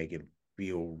know how to make it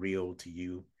feel real to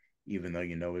you, even though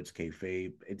you know it's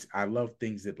kayfabe. I love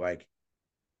things that like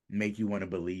make you want to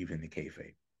believe in the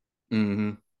kayfabe.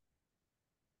 Mm-hmm.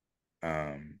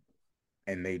 Um,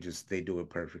 and they do it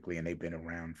perfectly, and they've been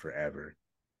around forever.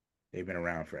 They've been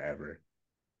around forever.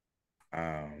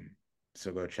 Um,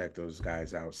 so go check those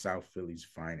guys out. South Philly's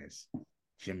finest,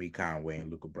 Jimmy Conway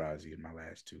and Luca Brasi, are my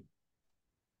last 2.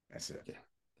 That's it. Yeah.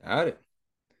 Got it.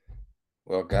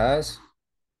 Well, guys,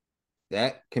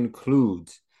 that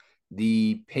concludes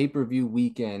the pay-per-view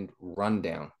weekend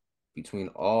rundown between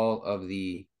all of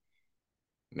the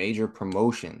major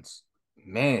promotions.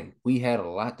 Man, we had a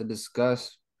lot to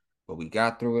discuss, but we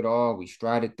got through it all. We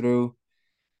strided through.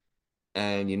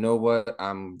 And you know what?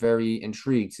 I'm very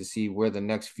intrigued to see where the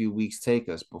next few weeks take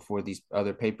us before these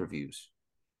other pay-per-views.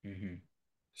 Mm-hmm.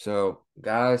 So,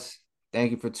 guys,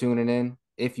 thank you for tuning in.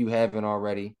 If you haven't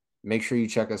already, make sure you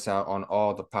check us out on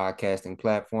all the podcasting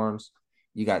platforms.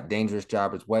 You got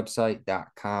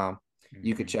dangerousjobberswebsite.com.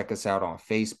 You could Mm-hmm. check us out on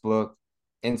Facebook,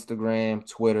 Instagram,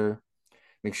 Twitter.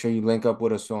 Make sure you link up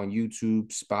with us on YouTube,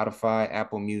 Spotify,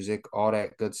 Apple Music, all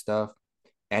that good stuff.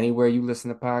 Anywhere you listen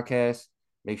to podcasts,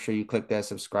 make sure you click that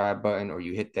subscribe button or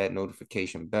you hit that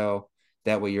notification bell.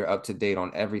 That way you're up to date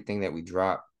on everything that we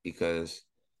drop because,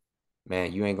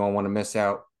 man, you ain't going to want to miss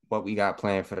out what we got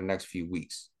planned for the next few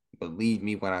weeks. Believe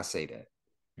me when I say that.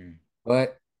 Mm-hmm.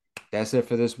 But that's it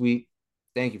for this week.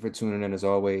 Thank you for tuning in as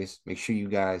always. Make sure you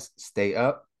guys stay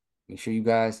up. Make sure you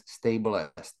guys stay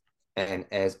blessed. And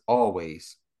as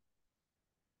always,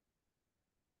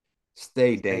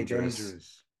 stay Stay dangerous.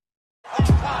 dangerous. Oh, no.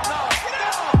 Get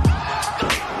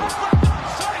out!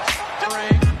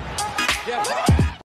 Jeff Hardy.